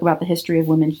nonfiction book about the history of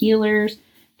women healers,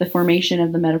 the formation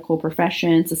of the medical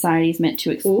profession, societies meant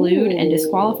to exclude and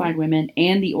disqualified women,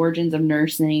 and the origins of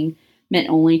nursing meant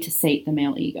only to sate the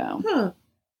male ego. Huh.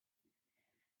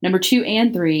 Number 2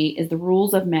 and 3 is The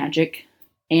Rules of Magic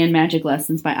and Magic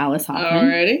Lessons by Alice Hoffman.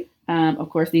 Alrighty. Of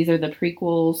course, these are the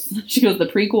prequels. She goes the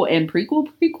prequel and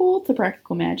prequel to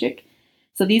Practical Magic.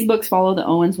 So these books follow the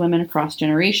Owens women across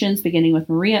generations, beginning with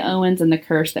Maria Owens and the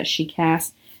curse that she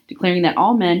cast, declaring that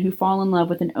all men who fall in love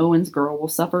with an Owens girl will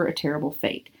suffer a terrible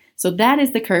fate. So that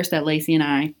is the curse that Lacey and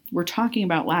I were talking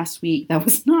about last week that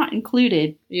was not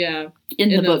included in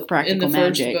the book Practical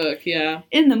Magic. In the first book, yeah.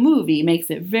 In the movie, makes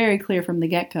it very clear from the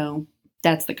get-go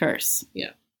that's the curse.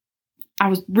 Yeah. I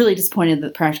was really disappointed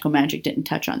that Practical Magic didn't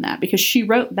touch on that because she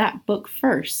wrote that book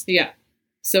first. Yeah.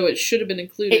 So it should have been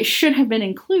included. It should have been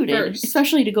included, first.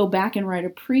 Especially to go back and write a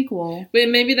prequel. But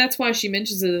maybe that's why she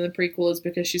mentions it in the prequel, is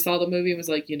because she saw the movie and was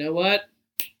like, you know what?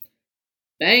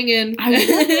 Banging. I wonder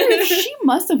if she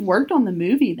must have worked on the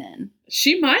movie then.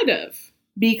 She might have.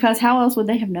 Because how else would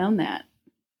they have known that?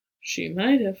 She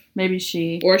might have. Maybe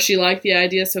she... Or she liked the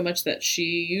idea so much that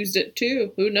she used it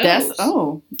too. Who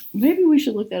knows? Maybe we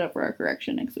should look that up for our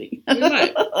correction next week. We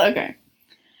might. Okay.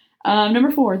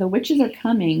 Number 4, The Witches Are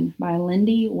Coming by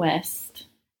Lindy West.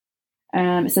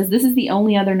 It says, this is the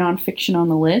only other nonfiction on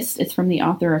the list. It's from the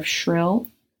author of Shrill.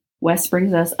 West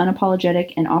brings us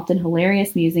unapologetic and often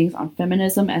hilarious musings on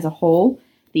feminism as a whole,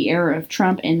 the era of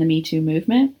Trump, and the Me Too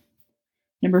movement.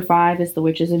 Number 5 is The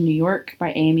Witches of New York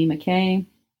by Amy McKay.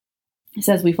 It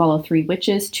says we follow 3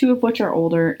 witches, 2 of which are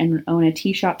older and own a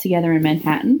tea shop together in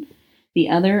Manhattan. The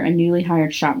other, a newly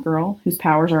hired shop girl whose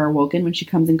powers are awoken when she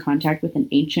comes in contact with an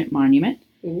ancient monument.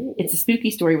 Ooh. It's a spooky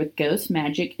story with ghosts,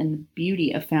 magic, and the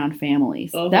beauty of found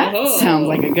families. Oh. That sounds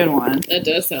like a good one. That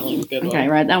does sound like a good one. Okay,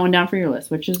 write that one down for your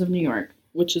list. Witches of New York.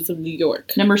 Witches of New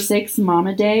York. Number 6,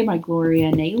 Mama Day by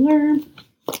Gloria Naylor.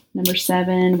 Number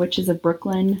 7, Witches of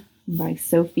Brooklyn by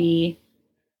Sophie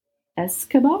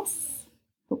Escabas.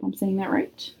 Hope I'm saying that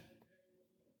right.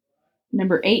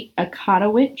 Number 8, Akata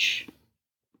Witch.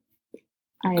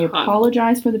 I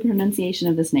apologize for the pronunciation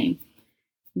of this name.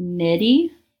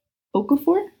 Nnedi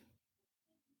Okorafor.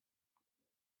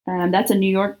 That's a New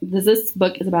York. This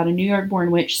book is about a New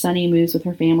York-born witch. Sunny moves with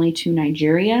her family to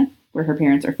Nigeria, where her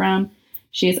parents are from.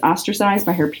 She is ostracized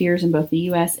by her peers in both the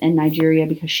U.S. and Nigeria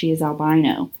because she is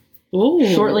albino. Ooh.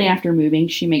 Shortly after moving,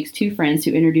 she makes 2 friends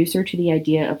who introduce her to the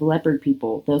idea of leopard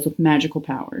people, those with magical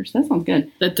powers. That sounds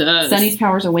good. That does. Sunny's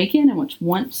powers awaken, and what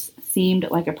once seemed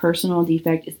like a personal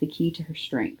defect is the key to her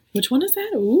strength. Which one is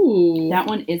that? Ooh. That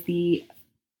one is the...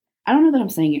 I don't know that I'm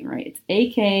saying it right.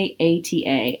 It's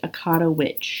Akata, Akata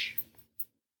Witch.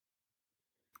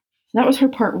 So that was her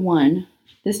part 1.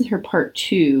 This is her part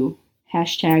 2.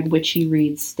 Hashtag Witchy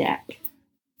Reads Stack.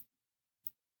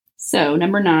 So,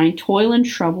 number 9, Toil and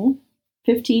Trouble.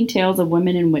 15 Tales of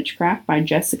Women in Witchcraft by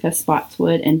Jessica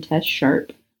Spotswood and Tess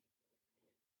Sharp.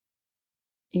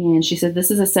 And she said,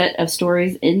 this is a set of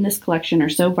stories in this collection are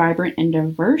so vibrant and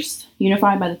diverse,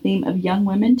 unified by the theme of young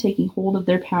women taking hold of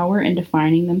their power and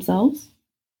defining themselves.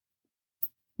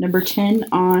 Number 10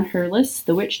 on her list,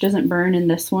 The Witch Doesn't Burn in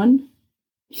This One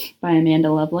by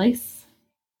Amanda Lovelace.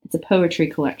 It's a poetry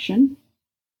collection.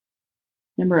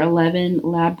 Number 11,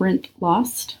 Labyrinth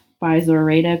Lost by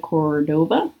Zoraida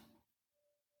Cordova.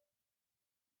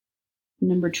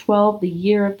 Number 12, The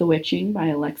Year of the Witching by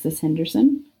Alexis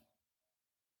Henderson.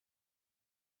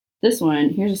 This one,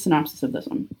 here's a synopsis of this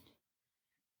one.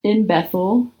 In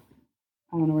Bethel,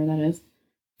 I don't know where that is,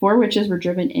 4 witches were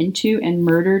driven into and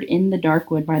murdered in the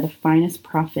Darkwood by the finest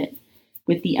prophet.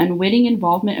 With the unwitting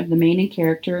involvement of the main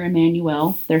character,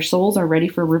 Emmanuel, their souls are ready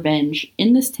for revenge.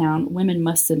 In this town, women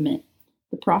must submit.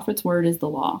 The prophet's word is the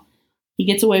law. He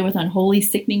gets away with unholy,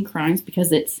 sickening crimes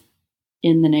because it's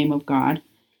in the name of God.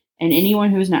 And anyone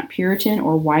who is not Puritan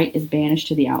or white is banished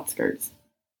to the outskirts.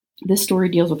 This story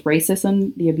deals with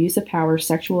racism, the abuse of power,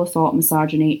 sexual assault,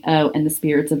 misogyny, and the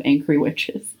spirits of angry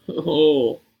witches.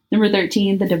 Oh. Number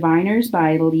 13, The Diviners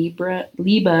by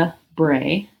Liba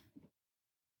Bray.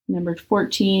 Number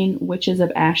 14, Witches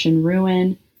of Ash and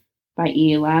Ruin by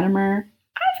E. Latimer.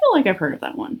 I feel like I've heard of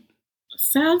that one.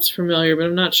 Sounds familiar, but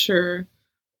I'm not sure.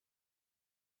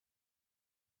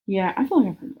 Yeah, I feel like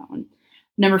I've heard of that one.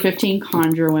 Number 15,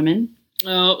 Conjure Women.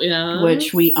 Oh, yeah.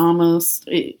 Which we almost,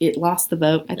 it lost the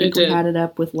vote. I think we did. had it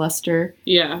up with Luster.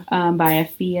 Yeah. By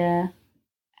Afia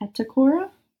Etakora.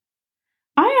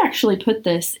 I actually put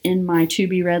this in my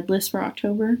to-be-read list for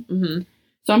October. Mm-hmm.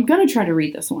 So I'm going to try to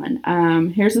read this one.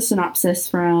 Here's a synopsis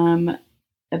from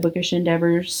a Bookish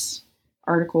Endeavors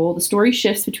article. The story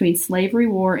shifts between slavery,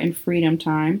 war, and freedom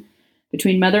time,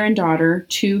 between mother and daughter,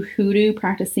 2 hoodoo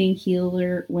practicing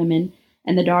healer women,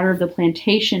 and the daughter of the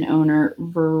plantation owner,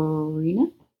 Verena.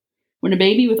 When a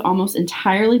baby with almost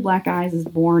entirely black eyes is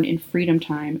born in freedom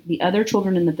time, the other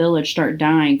children in the village start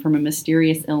dying from a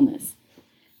mysterious illness.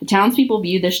 The townspeople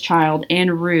view this child,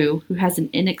 Anne Rue, who has an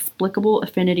inexplicable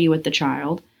affinity with the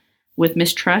child, with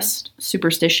mistrust,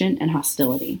 superstition, and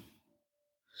hostility.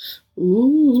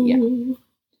 Ooh. Yeah.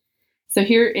 So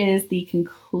here is the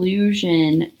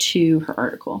conclusion to her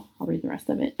article. I'll read the rest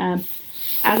of it.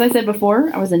 As I said before,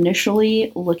 I was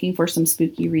initially looking for some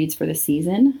spooky reads for the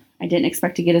season. I didn't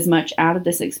expect to get as much out of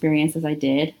this experience as I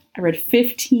did. I read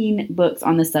 15 books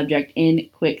on the subject in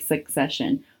quick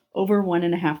succession, over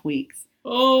 1.5 weeks.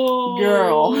 Oh,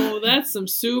 girl, that's some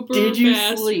super Did you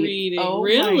fast sleep? reading. Oh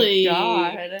Really? my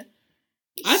God.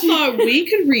 I thought we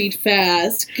could read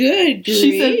fast. Good grief.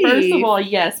 She said, first of all,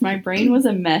 yes, my brain was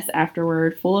a mess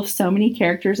afterward, full of so many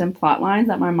characters and plot lines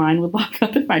that my mind would lock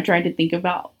up if I tried to think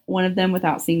about one of them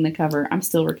without seeing the cover. I'm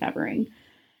still recovering.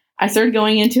 I started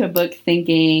going into a book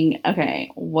thinking,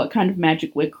 okay, what kind of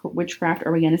magic witchcraft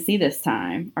are we going to see this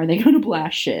time? Are they going to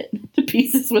blast shit to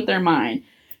pieces with their mind,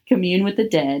 commune with the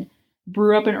dead,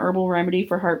 brew up an herbal remedy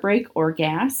for heartbreak or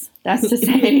gas? That's to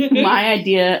say, my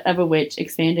idea of a witch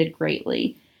expanded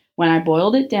greatly. When I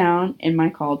boiled it down in my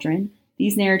cauldron,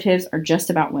 these narratives are just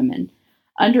about women.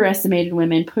 Underestimated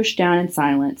women pushed down and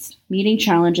silenced, meeting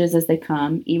challenges as they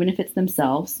come, even if it's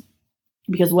themselves,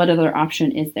 because what other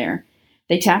option is there?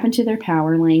 They tap into their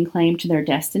power, laying claim to their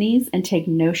destinies, and take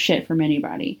no shit from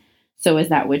anybody. So is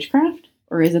that witchcraft?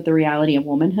 Or is it the reality of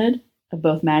womanhood, of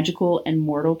both magical and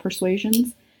mortal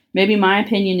persuasions? Maybe my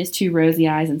opinion is too rosy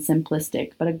eyes and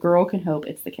simplistic, but a girl can hope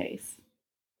it's the case.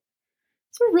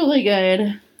 It's a really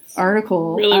good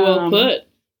article. Really well put.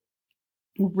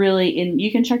 Really, and you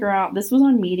can check her out. This was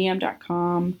on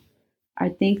medium.com. I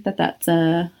think that's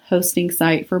a hosting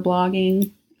site for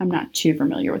blogging. I'm not too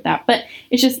familiar with that, but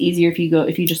it's just easier if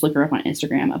you just look her up on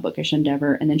Instagram, A Bookish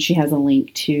Endeavor, and then she has a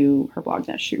link to her blog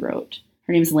that she wrote.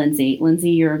 Her name's Lindsay.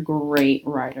 Lindsay, you're a great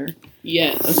writer.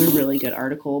 Yes. That was a really good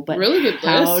article, but really good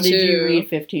how list, did too. you read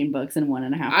 15 books in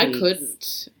 1.5 weeks? I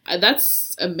couldn't.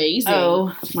 That's amazing.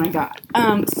 Oh my God.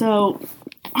 So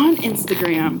on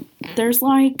Instagram, there's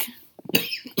like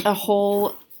a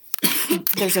whole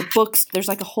there's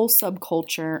like a whole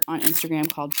subculture on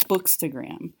Instagram called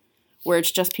Bookstagram, where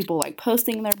it's just people like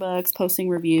posting their books, posting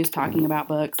reviews, talking about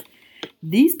books.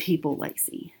 These people,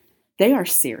 Lacey, they are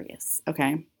serious,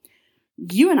 okay?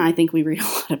 You and I think we read a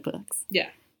lot of books. Yeah.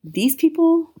 These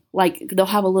people, like, they'll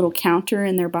have a little counter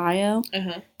in their bio.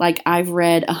 Uh-huh. Like, I've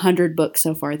read 100 books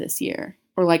so far this year.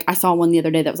 Or, like, I saw one the other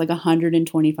day that was like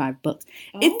 125 books.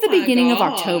 It's the beginning of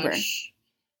October.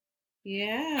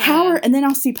 Yeah. And then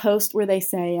I'll see posts where they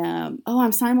say,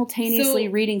 I'm simultaneously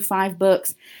reading 5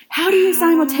 books. How do you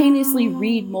simultaneously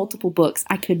read multiple books?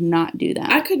 I could not do that.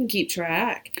 I couldn't keep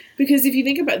track. Because if you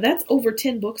think about it, that's over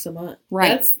 10 books a month. Right.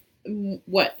 That's,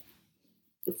 what,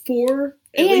 4?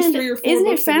 At least 3 or 4 isn't it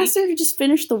books a week? faster to just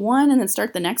finish the one and then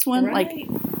start the next one? Right.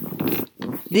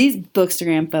 Like, these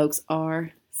Bookstagram folks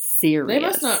are serious. They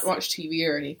must not watch TV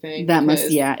or anything.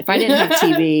 If I didn't have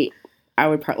TV, I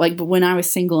would probably, but when I was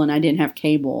single and I didn't have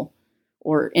cable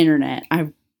or internet, I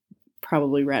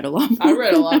probably read a lot more. I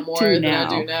read a lot more than now.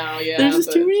 I do now, yeah. There's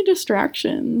just too many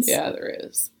distractions. Yeah, there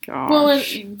is. Gosh. Well,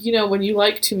 and, when you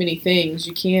like too many things,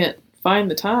 you can't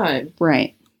find the time.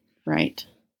 Right.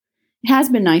 It has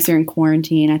been nicer in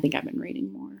quarantine. I think I've been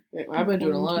reading more. I've been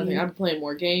doing a lot of things. I've been playing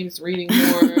more games, reading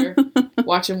more.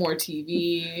 Watching more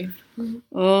TV.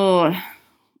 Oh,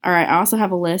 all right. I also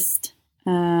have a list.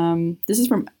 This is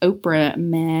from Oprah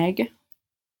Mag.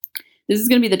 This is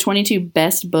going to be the 22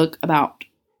 best book about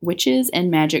witches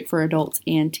and magic for adults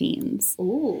and teens.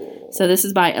 Ooh. So this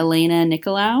is by Elena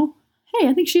Nicolau. Hey,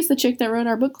 I think she's the chick that wrote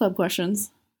our book club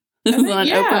questions. This is on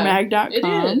oprahmag.com.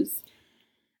 It is.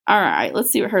 All right,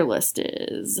 let's see what her list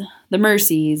is. The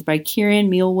Mercies by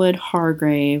Kieran Mealwood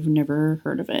Hargrave. Never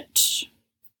heard of it.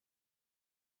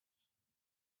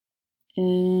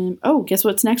 Guess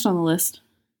what's next on the list?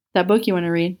 That book you want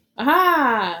to read.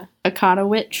 Aha! Akata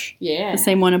Witch. Yeah. The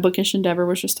same one a Bookish Endeavor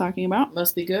was just talking about.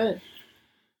 Must be good.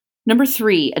 Number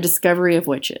 3, A Discovery of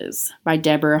Witches by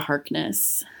Deborah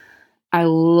Harkness. I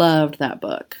loved that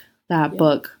book. That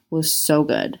book was so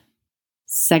good.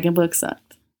 Second book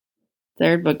sucked.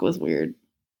 Third book was weird.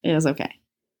 It was okay.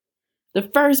 The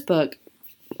first book,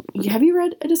 have you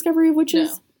read A Discovery of Witches?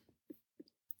 No.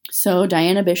 So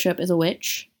Diana Bishop is a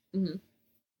witch. Mm-hmm.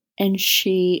 And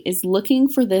she is looking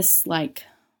for this, like,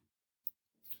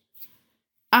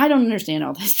 I don't understand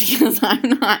all this because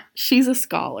she's a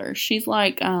scholar. She's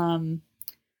like, I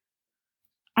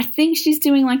think she's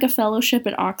doing like a fellowship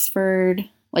at Oxford,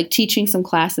 like teaching some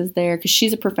classes there because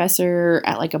she's a professor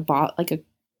at like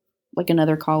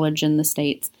another college in the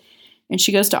States. And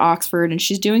she goes to Oxford and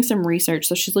she's doing some research.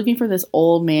 So she's looking for this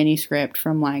old manuscript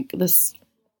from like this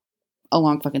a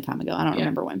long fucking time ago. I don't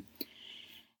remember when.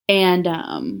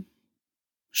 And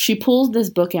she pulls this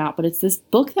book out, but it's this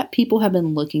book that people have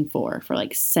been looking for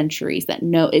like centuries that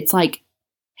it's like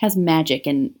has magic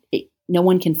and no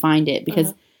one can find it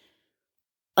because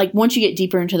like once you get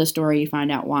deeper into the story, you find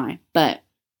out why. But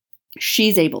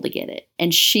she's able to get it.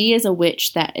 And she is a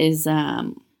witch that is,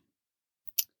 I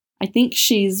think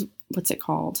she's, what's it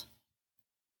called?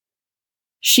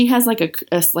 She has like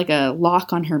a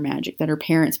lock on her magic that her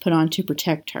parents put on to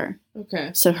protect her.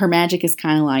 Okay. So her magic is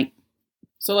kind of like,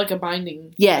 so like a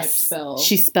binding type spell.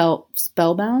 She's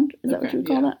spellbound. Is that what you would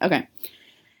call that? Okay.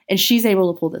 And she's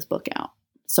able to pull this book out.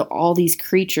 So all these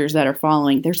creatures that are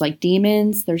following, there's like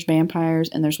demons, there's vampires,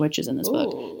 and there's witches in this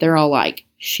book. They're all like,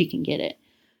 she can get it.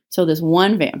 So this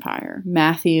one vampire,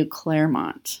 Matthew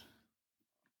Claremont.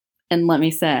 And let me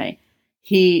say,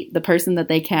 the person that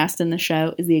they cast in the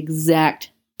show is the exact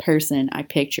person I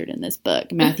pictured in this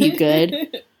book. Matthew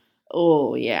Good.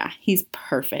 Oh yeah, he's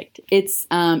perfect. It's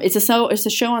a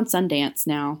show on Sundance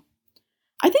now.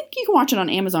 I think you can watch it on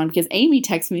Amazon because Amy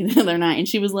texted me the other night and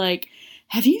she was like,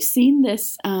 "Have you seen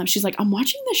this?" She's like, "I'm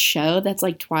watching this show that's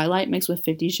like Twilight mixed with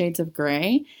 50 Shades of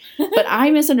Grey," but I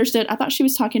misunderstood. I thought she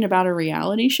was talking about a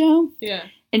reality show. Yeah.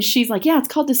 And she's like, "Yeah, it's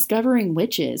called Discovering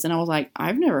Witches," and I was like,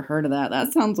 "I've never heard of that.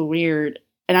 That sounds weird."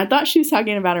 And I thought she was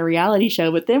talking about a reality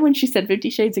show, but then when she said 50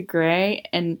 Shades of Grey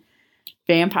and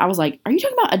vampire, I was like, "Are you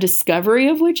talking about A Discovery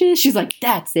of Witches?" She's like,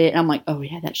 "That's it." And I'm like, "Oh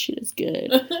yeah, that shit is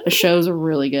good." The show's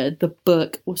really good. The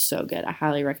book was so good. I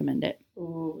highly recommend it.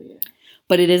 Oh yeah.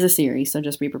 But it is a series, so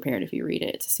just be prepared if you read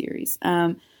it. It's a series.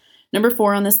 Number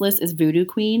 4 on this list is Voodoo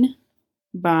Queen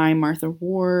by Martha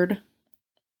Ward.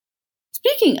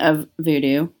 Speaking of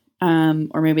voodoo,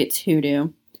 or maybe it's hoodoo.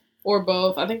 Or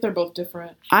both. I think they're both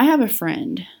different. I have a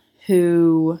friend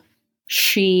who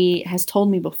she has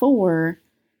told me before,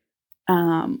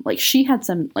 like she had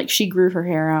she grew her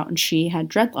hair out and she had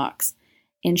dreadlocks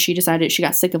and she decided she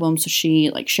got sick of them. So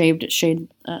she like shaved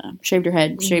her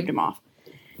head, shaved them off.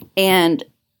 And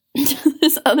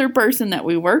this other person that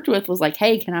we worked with was like,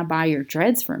 "Hey, can I buy your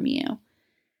dreads from you?"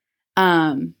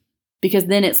 Because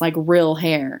then it's like real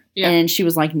hair. Yeah. And she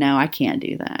was like, "No, I can't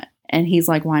do that." And he's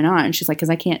like, "Why not?" And she's like, "Because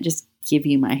I can't just give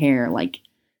you my hair. Like,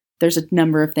 there's a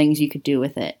number of things you could do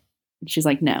with it." And she's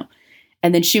like, "No."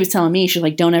 And then she was telling me, she's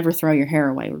like, "Don't ever throw your hair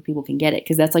away where people can get it.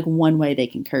 Because that's like one way they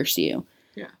can curse you."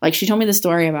 Yeah. Like she told me the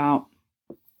story about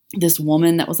this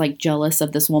woman that was like jealous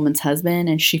of this woman's husband.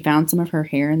 And she found some of her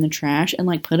hair in the trash and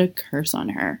like put a curse on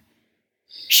her.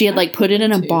 She had like put it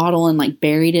in a bottle and like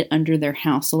buried it under their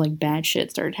house. So like bad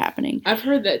shit started happening. I've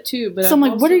heard that too. But so I'm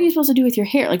like, what are you supposed to do with your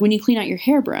hair? Like when you clean out your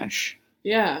hairbrush.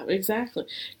 Yeah, exactly.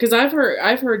 Because I've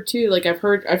heard too, like I've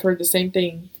heard the same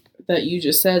thing that you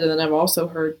just said. And then I've also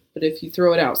heard, but if you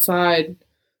throw it outside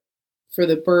for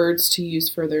the birds to use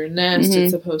for their nest,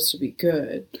 it's supposed to be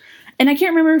good. And I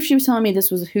can't remember if she was telling me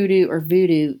this was hoodoo or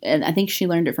voodoo. And I think she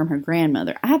learned it from her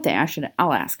grandmother. I have to ask her.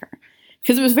 I'll ask her.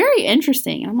 Because it was very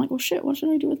interesting. And I'm like, well, shit, what should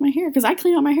I do with my hair? Because I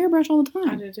clean out my hairbrush all the time.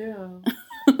 I do too.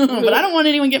 But I don't want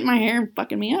anyone getting my hair and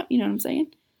fucking me up. You know what I'm saying?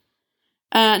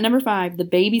 Number 5, The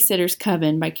Babysitter's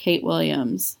Coven by Kate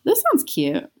Williams. This sounds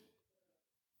cute.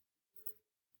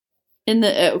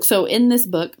 So in this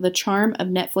book, the charm of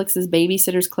Netflix's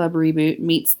Babysitter's Club reboot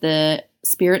meets the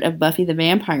Spirit of Buffy the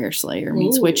Vampire Slayer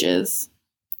meets Ooh. witches.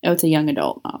 Oh, it's a young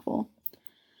adult novel.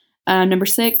 Number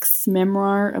 6,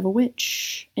 Memoir of a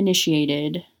Witch.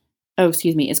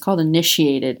 It's called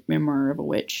Initiated Memoir of a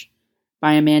Witch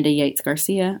by Amanda Yates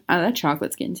Garcia. That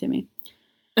chocolate's getting to me.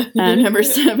 Number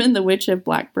 7, The Witch of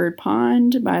Blackbird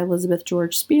Pond by Elizabeth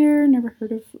George Spear. Never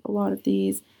heard of a lot of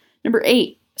these. Number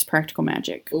 8 is Practical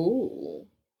Magic. Ooh.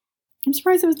 I'm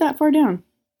surprised it was that far down.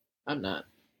 I'm not.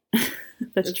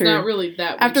 That's true. It's not really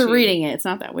that witchy. After reading it, it's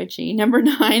not that witchy. Number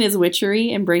 9 is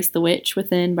Witchery, Embrace the Witch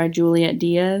Within by Juliet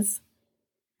Diaz.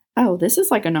 Oh, this is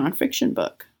like a nonfiction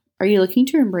book. Are you looking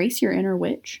to embrace your inner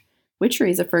witch? Witchery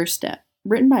is a first step.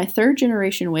 Written by a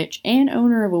third-generation witch and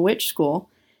owner of a witch school,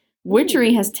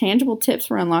 Witchery has tangible tips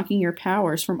for unlocking your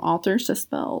powers from altars to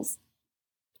spells.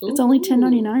 It's only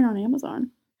 $10.99 on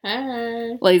Amazon.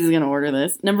 Hey. Lazy's going to order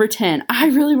this. Number 10. I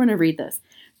really want to read this.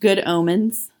 Good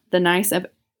Omens, The Nice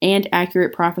and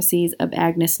Accurate Prophecies of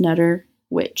Agnes Nutter,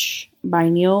 Witch by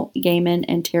Neil Gaiman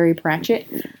and Terry Pratchett.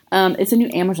 It's a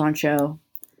new Amazon show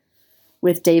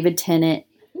with David Tennant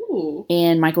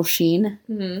and Michael Sheen.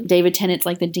 Mm-hmm. David Tennant's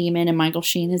like the demon and Michael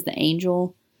Sheen is the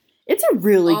angel. It's a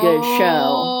really good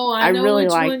show. I know really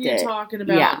which liked one you're it. talking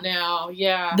about now.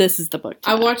 Yeah. This is the book.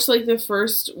 I watched like the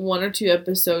first 1 or 2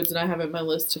 episodes and I have it on my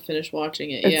list to finish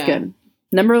watching it. It's good.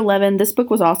 Number 11, this book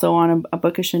was also on a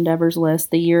Bookish Endeavors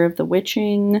list. The Year of the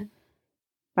Witching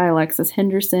by Alexis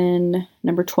Henderson.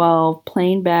 Number 12,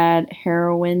 Plain Bad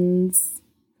Heroines. Is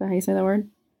that how you say that word?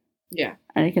 Yeah.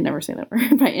 I can never say that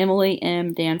word. By Emily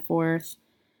M. Danforth.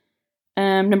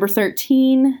 Number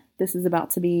 13, this is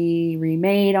about to be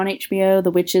remade on HBO.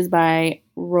 The Witches by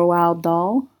Roald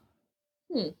Dahl.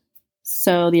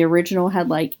 So the original had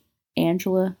like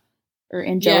Angelica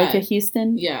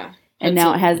Houston. Yeah. And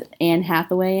now it has Anne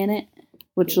Hathaway in it,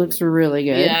 which looks really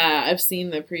good. Yeah, I've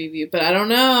seen the preview, but I don't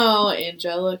know.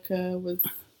 Angelica was,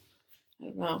 I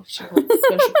don't know. She holds a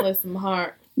special place in my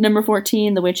heart. Number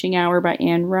 14, The Witching Hour by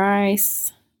Anne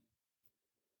Rice.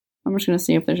 I'm just going to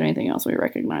see if there's anything else we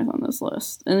recognize on this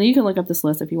list. And you can look up this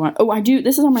list if you want. Oh, I do.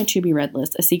 This is on my to-be-read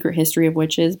list. A Secret History of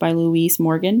Witches by Louise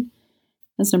Morgan.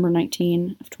 That's number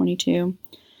 19 of 22.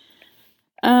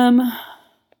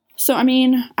 So, I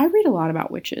mean, I read a lot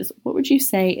about witches. What would you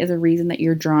say is a reason that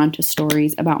you're drawn to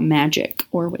stories about magic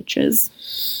or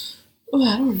witches? Oh,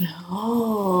 I don't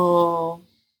know.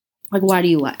 Like, why do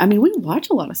you like... I mean, we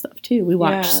watch a lot of stuff, too. We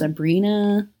watched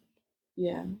Sabrina.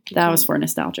 Yeah. That was for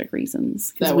nostalgic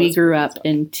reasons. Because we grew up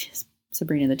in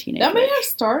Sabrina the Teenage That may Witch. have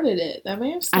started it. I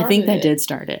think that did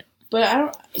start it. But I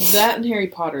don't... That and Harry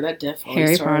Potter, that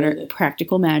definitely started it.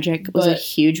 Practical Magic was a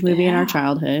huge movie in our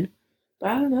childhood. But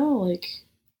I don't know, like...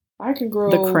 I can grow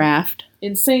The Craft.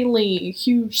 Insanely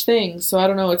huge things, so I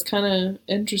don't know, it's kind of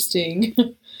interesting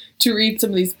to read some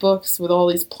of these books with all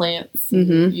these plants,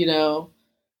 and, you know,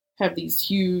 have these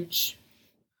huge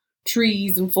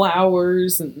trees and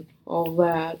flowers and all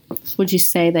that. Would you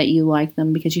say that you like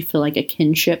them because you feel like a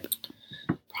kinship?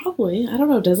 Probably. I don't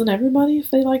know, doesn't everybody if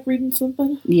they like reading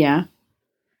something? Yeah.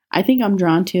 I think I'm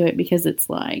drawn to it because it's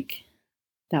like,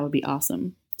 that would be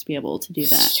awesome to be able to do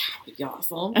that. Yeah,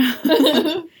 that would be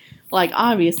awesome. Like,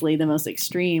 obviously, the most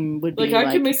extreme would be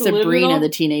like Sabrina the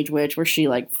Teenage Witch, where she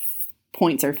like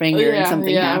points her finger and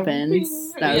something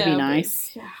happens. That would be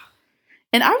nice. Yeah.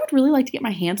 And I would really like to get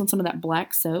my hands on some of that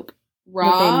black soap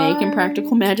that they make in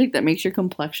Practical Magic that makes your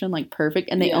complexion like perfect,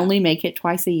 and they only make it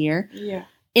twice a year. Yeah.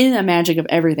 In the Magic of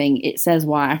Everything, it says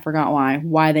why. I forgot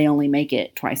why they only make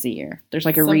it twice a year. There's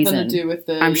like a reason. Something to do with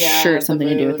the. I'm sure it's something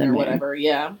to do with the moon. Or whatever.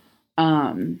 Yeah.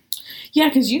 Yeah,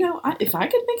 because, you know, if I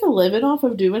could make a living off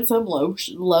of doing some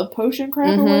love potion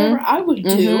crap or whatever, I would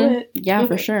do it. Yeah,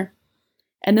 for sure.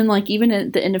 And then, like, even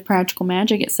at the end of Practical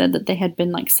Magic, it said that they had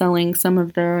been, like, selling some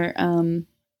of their,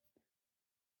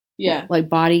 like,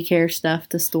 body care stuff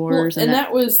to stores. Well, and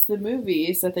that was the movie,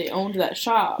 is that they owned that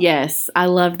shop. Yes, I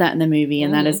loved that in the movie,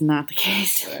 and that is not the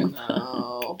case.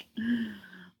 No.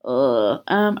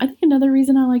 I think another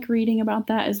reason I like reading about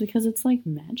that is because it's like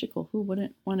magical. Who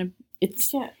wouldn't want to?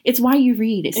 It's why you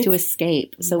read. It's to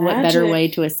escape. So what better way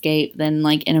to escape than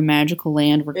like in a magical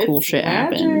land where cool shit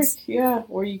happens? Yeah,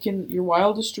 where you can your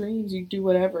wildest dreams. You do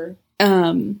whatever.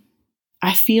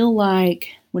 I feel like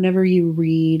whenever you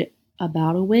read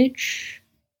about a witch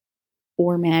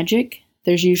or magic,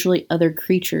 there's usually other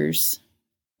creatures.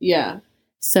 Yeah.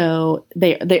 So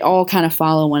they all kind of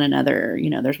follow one another. You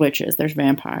know, there's witches, there's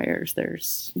vampires,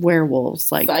 there's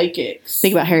werewolves, like psychics.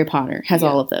 Think about Harry Potter. It has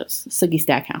all of those. Sookie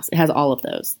Stackhouse. It has all of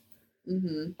those.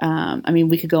 I mean,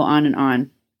 we could go on and on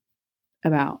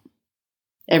about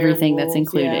everything that's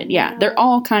included. Yeah. They're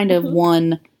all kind of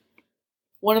one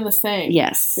and the same.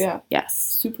 Yes. Yeah. Yes.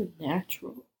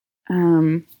 Supernatural.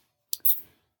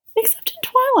 Except in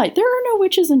Twilight. There are no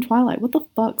witches in Twilight. What the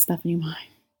fuck, Stephanie Meyer?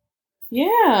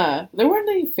 Yeah, there weren't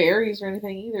any fairies or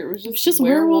anything either. It was Just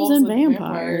werewolves and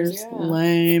vampires. Yeah.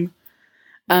 Lame.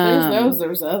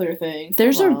 There's other things.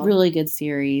 There's a really good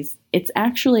series. It's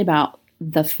actually about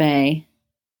the Fae,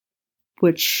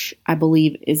 which I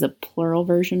believe is a plural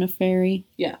version of fairy.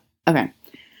 Yeah. Okay.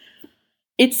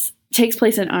 It takes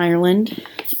place in Ireland,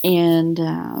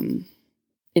 and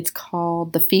it's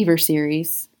called the Fever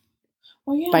series.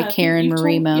 Oh, yeah. By Karen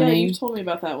Marie Moning. Yeah, you told me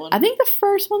about that one. I think the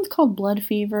first one's called Blood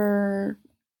Fever.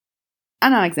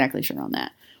 I'm not exactly sure on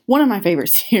that. One of my favorite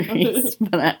series,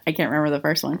 but I can't remember the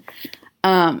first one.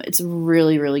 It's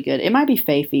really, really good. It might be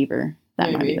Fae Fever.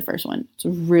 That might be the first one. It's a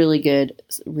really good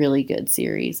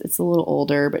series. It's a little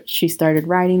older, but she started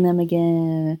writing them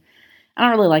again. I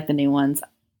don't really like the new ones.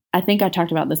 I think I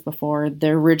talked about this before. The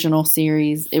original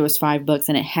series, it was 5 books,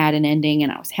 and it had an ending, and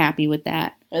I was happy with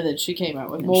that. And then she came out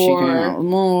with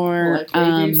more. Like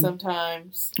they do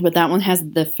sometimes. But that one has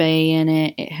the Fae in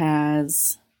it. It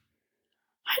has...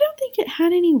 I don't think it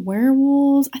had any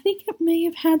werewolves. I think it may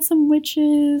have had some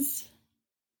witches.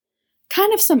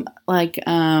 Kind of some, like,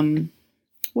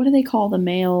 what do they call the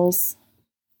males?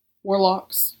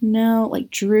 Warlocks. No,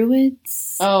 like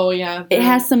druids. Oh, yeah. It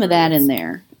has some of that in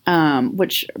there.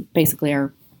 Which basically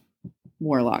are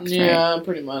warlocks, right? Yeah,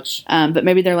 pretty much. But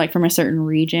maybe they're like from a certain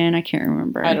region. I can't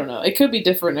remember. I don't know. It could be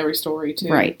different in every story, too.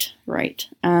 Right.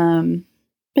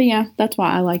 But yeah, that's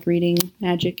why I like reading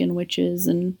magic and witches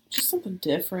and... Just something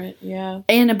different, yeah.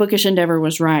 And A Bookish Endeavor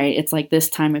was right. It's like this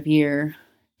time of year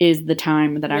is the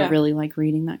time that I really like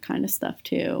reading that kind of stuff,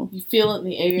 too. You feel it in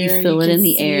the air. You feel it in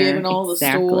the air. It in all the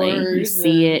stores. You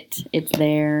see it. It's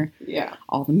there. Yeah.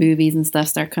 All the movies and stuff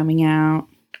start coming out.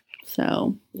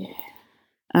 So, yeah.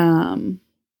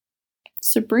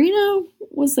 Sabrina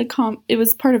was it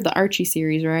was part of the Archie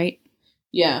series, right?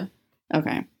 Yeah.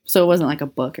 Okay. So it wasn't like a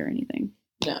book or anything.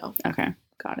 No. Okay.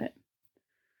 Got it.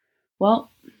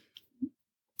 Well,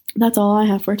 that's all I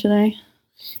have for today.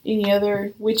 Any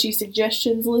other witchy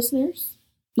suggestions, listeners?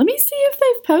 Let me see if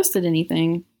they've posted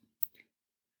anything.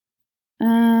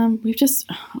 We've just,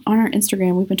 on our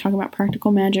Instagram, we've been talking about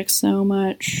practical magic so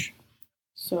much.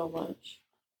 So much.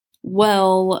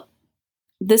 Well,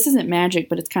 this isn't magic,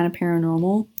 but it's kind of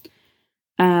paranormal.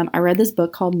 I read this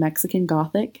book called Mexican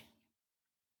Gothic.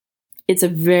 It's a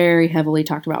very heavily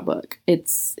talked about book.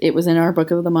 It was in our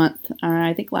book of the month.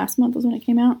 I think last month was when it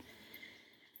came out.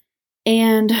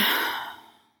 And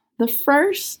the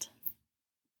first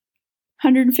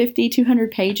 150,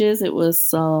 200 pages, it was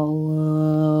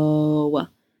slow.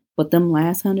 But them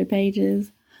last 100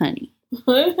 pages, honey.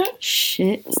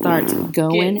 Shit starts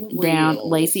going down,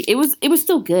 Lacey. It was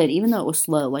still good, even though it was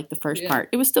slow, like the first part.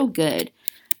 It was still good.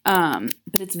 But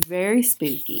it's very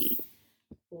spooky.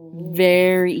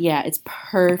 It's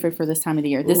perfect for this time of the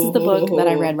year. This is the book that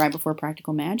I read right before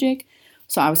Practical Magic.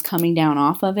 So I was coming down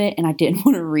off of it and I didn't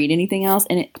want to read anything else.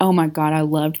 And oh my God, I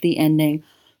loved the ending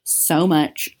so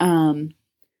much.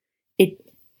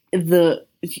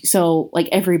 So like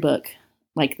every book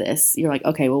like this, you're like,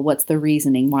 okay, well, what's the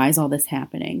reasoning? Why is all this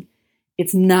happening?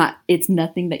 It's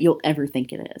nothing that you'll ever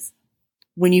think it is.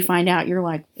 When you find out, you're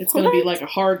like, it's going to be like a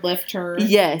hard left turn.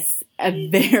 Yes, a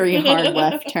very hard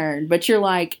left turn. But you're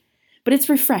like, but it's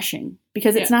refreshing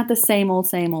because it's not the same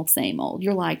old.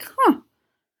 You're like, huh,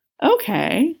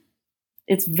 okay.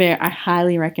 I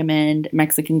highly recommend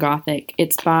Mexican Gothic.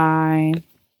 It's by,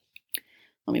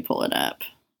 let me pull it up.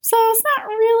 So it's not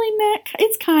really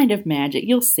it's kind of magic.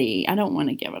 You'll see. I don't want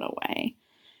to give it away.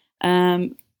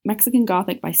 Mexican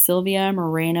Gothic by Sylvia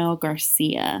Moreno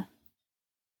Garcia.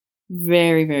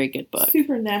 Very, very good book.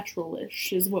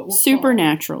 Supernatural-ish is what we'll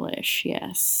Supernatural-ish,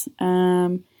 yes.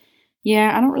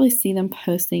 Yeah, I don't really see them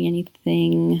posting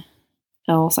anything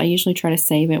else. I usually try to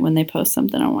save it when they post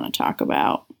something I want to talk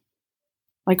about,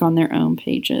 like on their own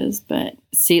pages. But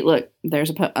see, look, there's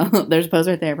a post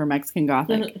right there for Mexican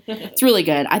Gothic. It's really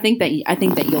good. I think that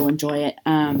you'll enjoy it.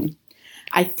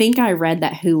 I think I read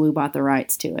that Hulu bought the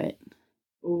rights to it.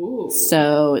 Ooh.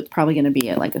 So it's probably going to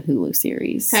be like a Hulu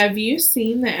series. Have you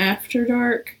seen the After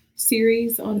Dark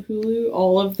series on Hulu?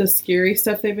 All of the scary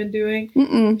stuff they've been doing?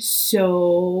 Mm-mm.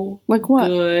 So like what?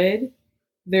 Good.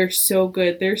 They're so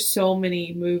good. There's so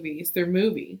many movies. They're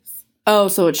movies. Oh,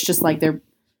 so it's just like they're...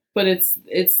 But it's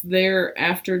their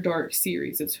After Dark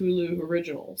series. It's Hulu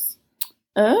originals.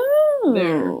 Oh.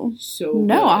 They're so good.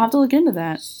 No, I'll have to look into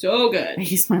that. So good. I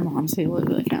use my mom's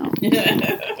Hulu account.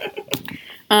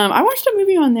 I watched a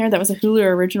movie on there that was a Hulu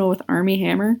original with Armie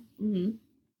Hammer. Mm-hmm.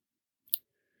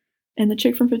 And the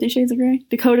chick from 50 Shades of Grey.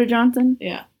 Dakota Johnson.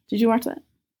 Yeah. Did you watch that?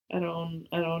 I don't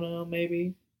know,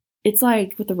 maybe. It's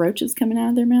like with the roaches coming out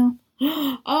of their mouth.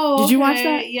 Oh, Did you watch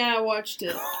that? Yeah, I watched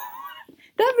it.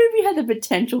 That movie had the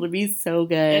potential to be so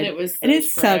good. And it was and it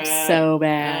sucked so I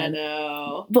bad.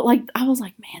 know. But like I was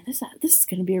like, man, this is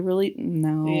gonna be a really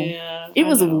no. Yeah. It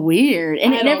was weird.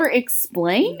 And it never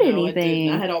explained No,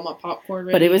 anything. I had all my popcorn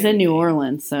ready. But it was in New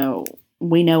Orleans, so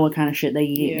we know what kind of shit they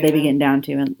be getting down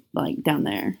to and like down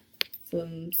there.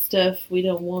 Some stuff we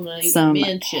don't want to Some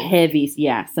mention.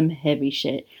 Some heavy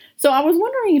shit. So I was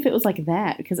wondering if it was like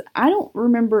that, because I don't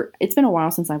remember, it's been a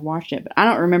while since I've watched it, but I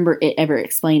don't remember it ever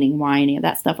explaining why any of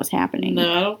that stuff was happening.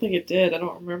 No, I don't think it did. I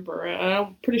don't remember.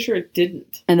 I'm pretty sure it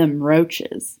didn't. And them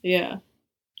roaches. Yeah.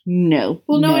 No.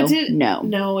 Well, no, it didn't. No.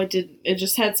 No, it didn't. It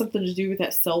just had something to do with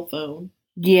that cell phone.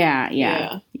 Yeah.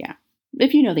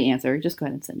 If you know the answer, just go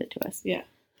ahead and send it to us. Yeah.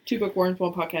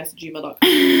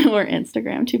 2bookworms1podcast@gmail.com. Or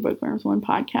Instagram,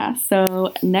 2bookworms1podcast.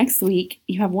 So next week,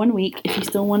 you have 1 week. If you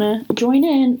still want to join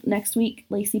in, next week,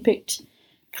 Lacey picked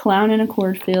Clown in a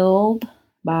Cornfield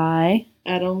by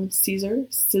Adam Cesar.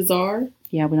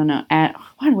 Yeah, we don't know. Why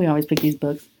do we always pick these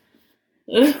books?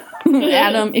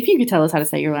 Adam, if you could tell us how to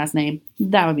say your last name,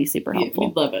 that would be super helpful.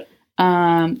 We'd love it.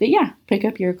 But yeah, pick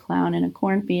up your Clown in a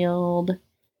Cornfield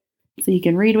so you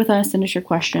can read with us, send us your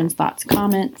questions, thoughts,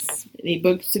 comments. Any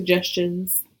book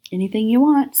suggestions? Anything you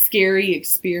want. Scary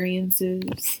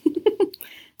experiences.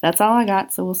 That's all I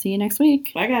got, so we'll see you next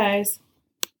week. Bye, guys.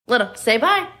 Little, say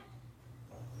bye.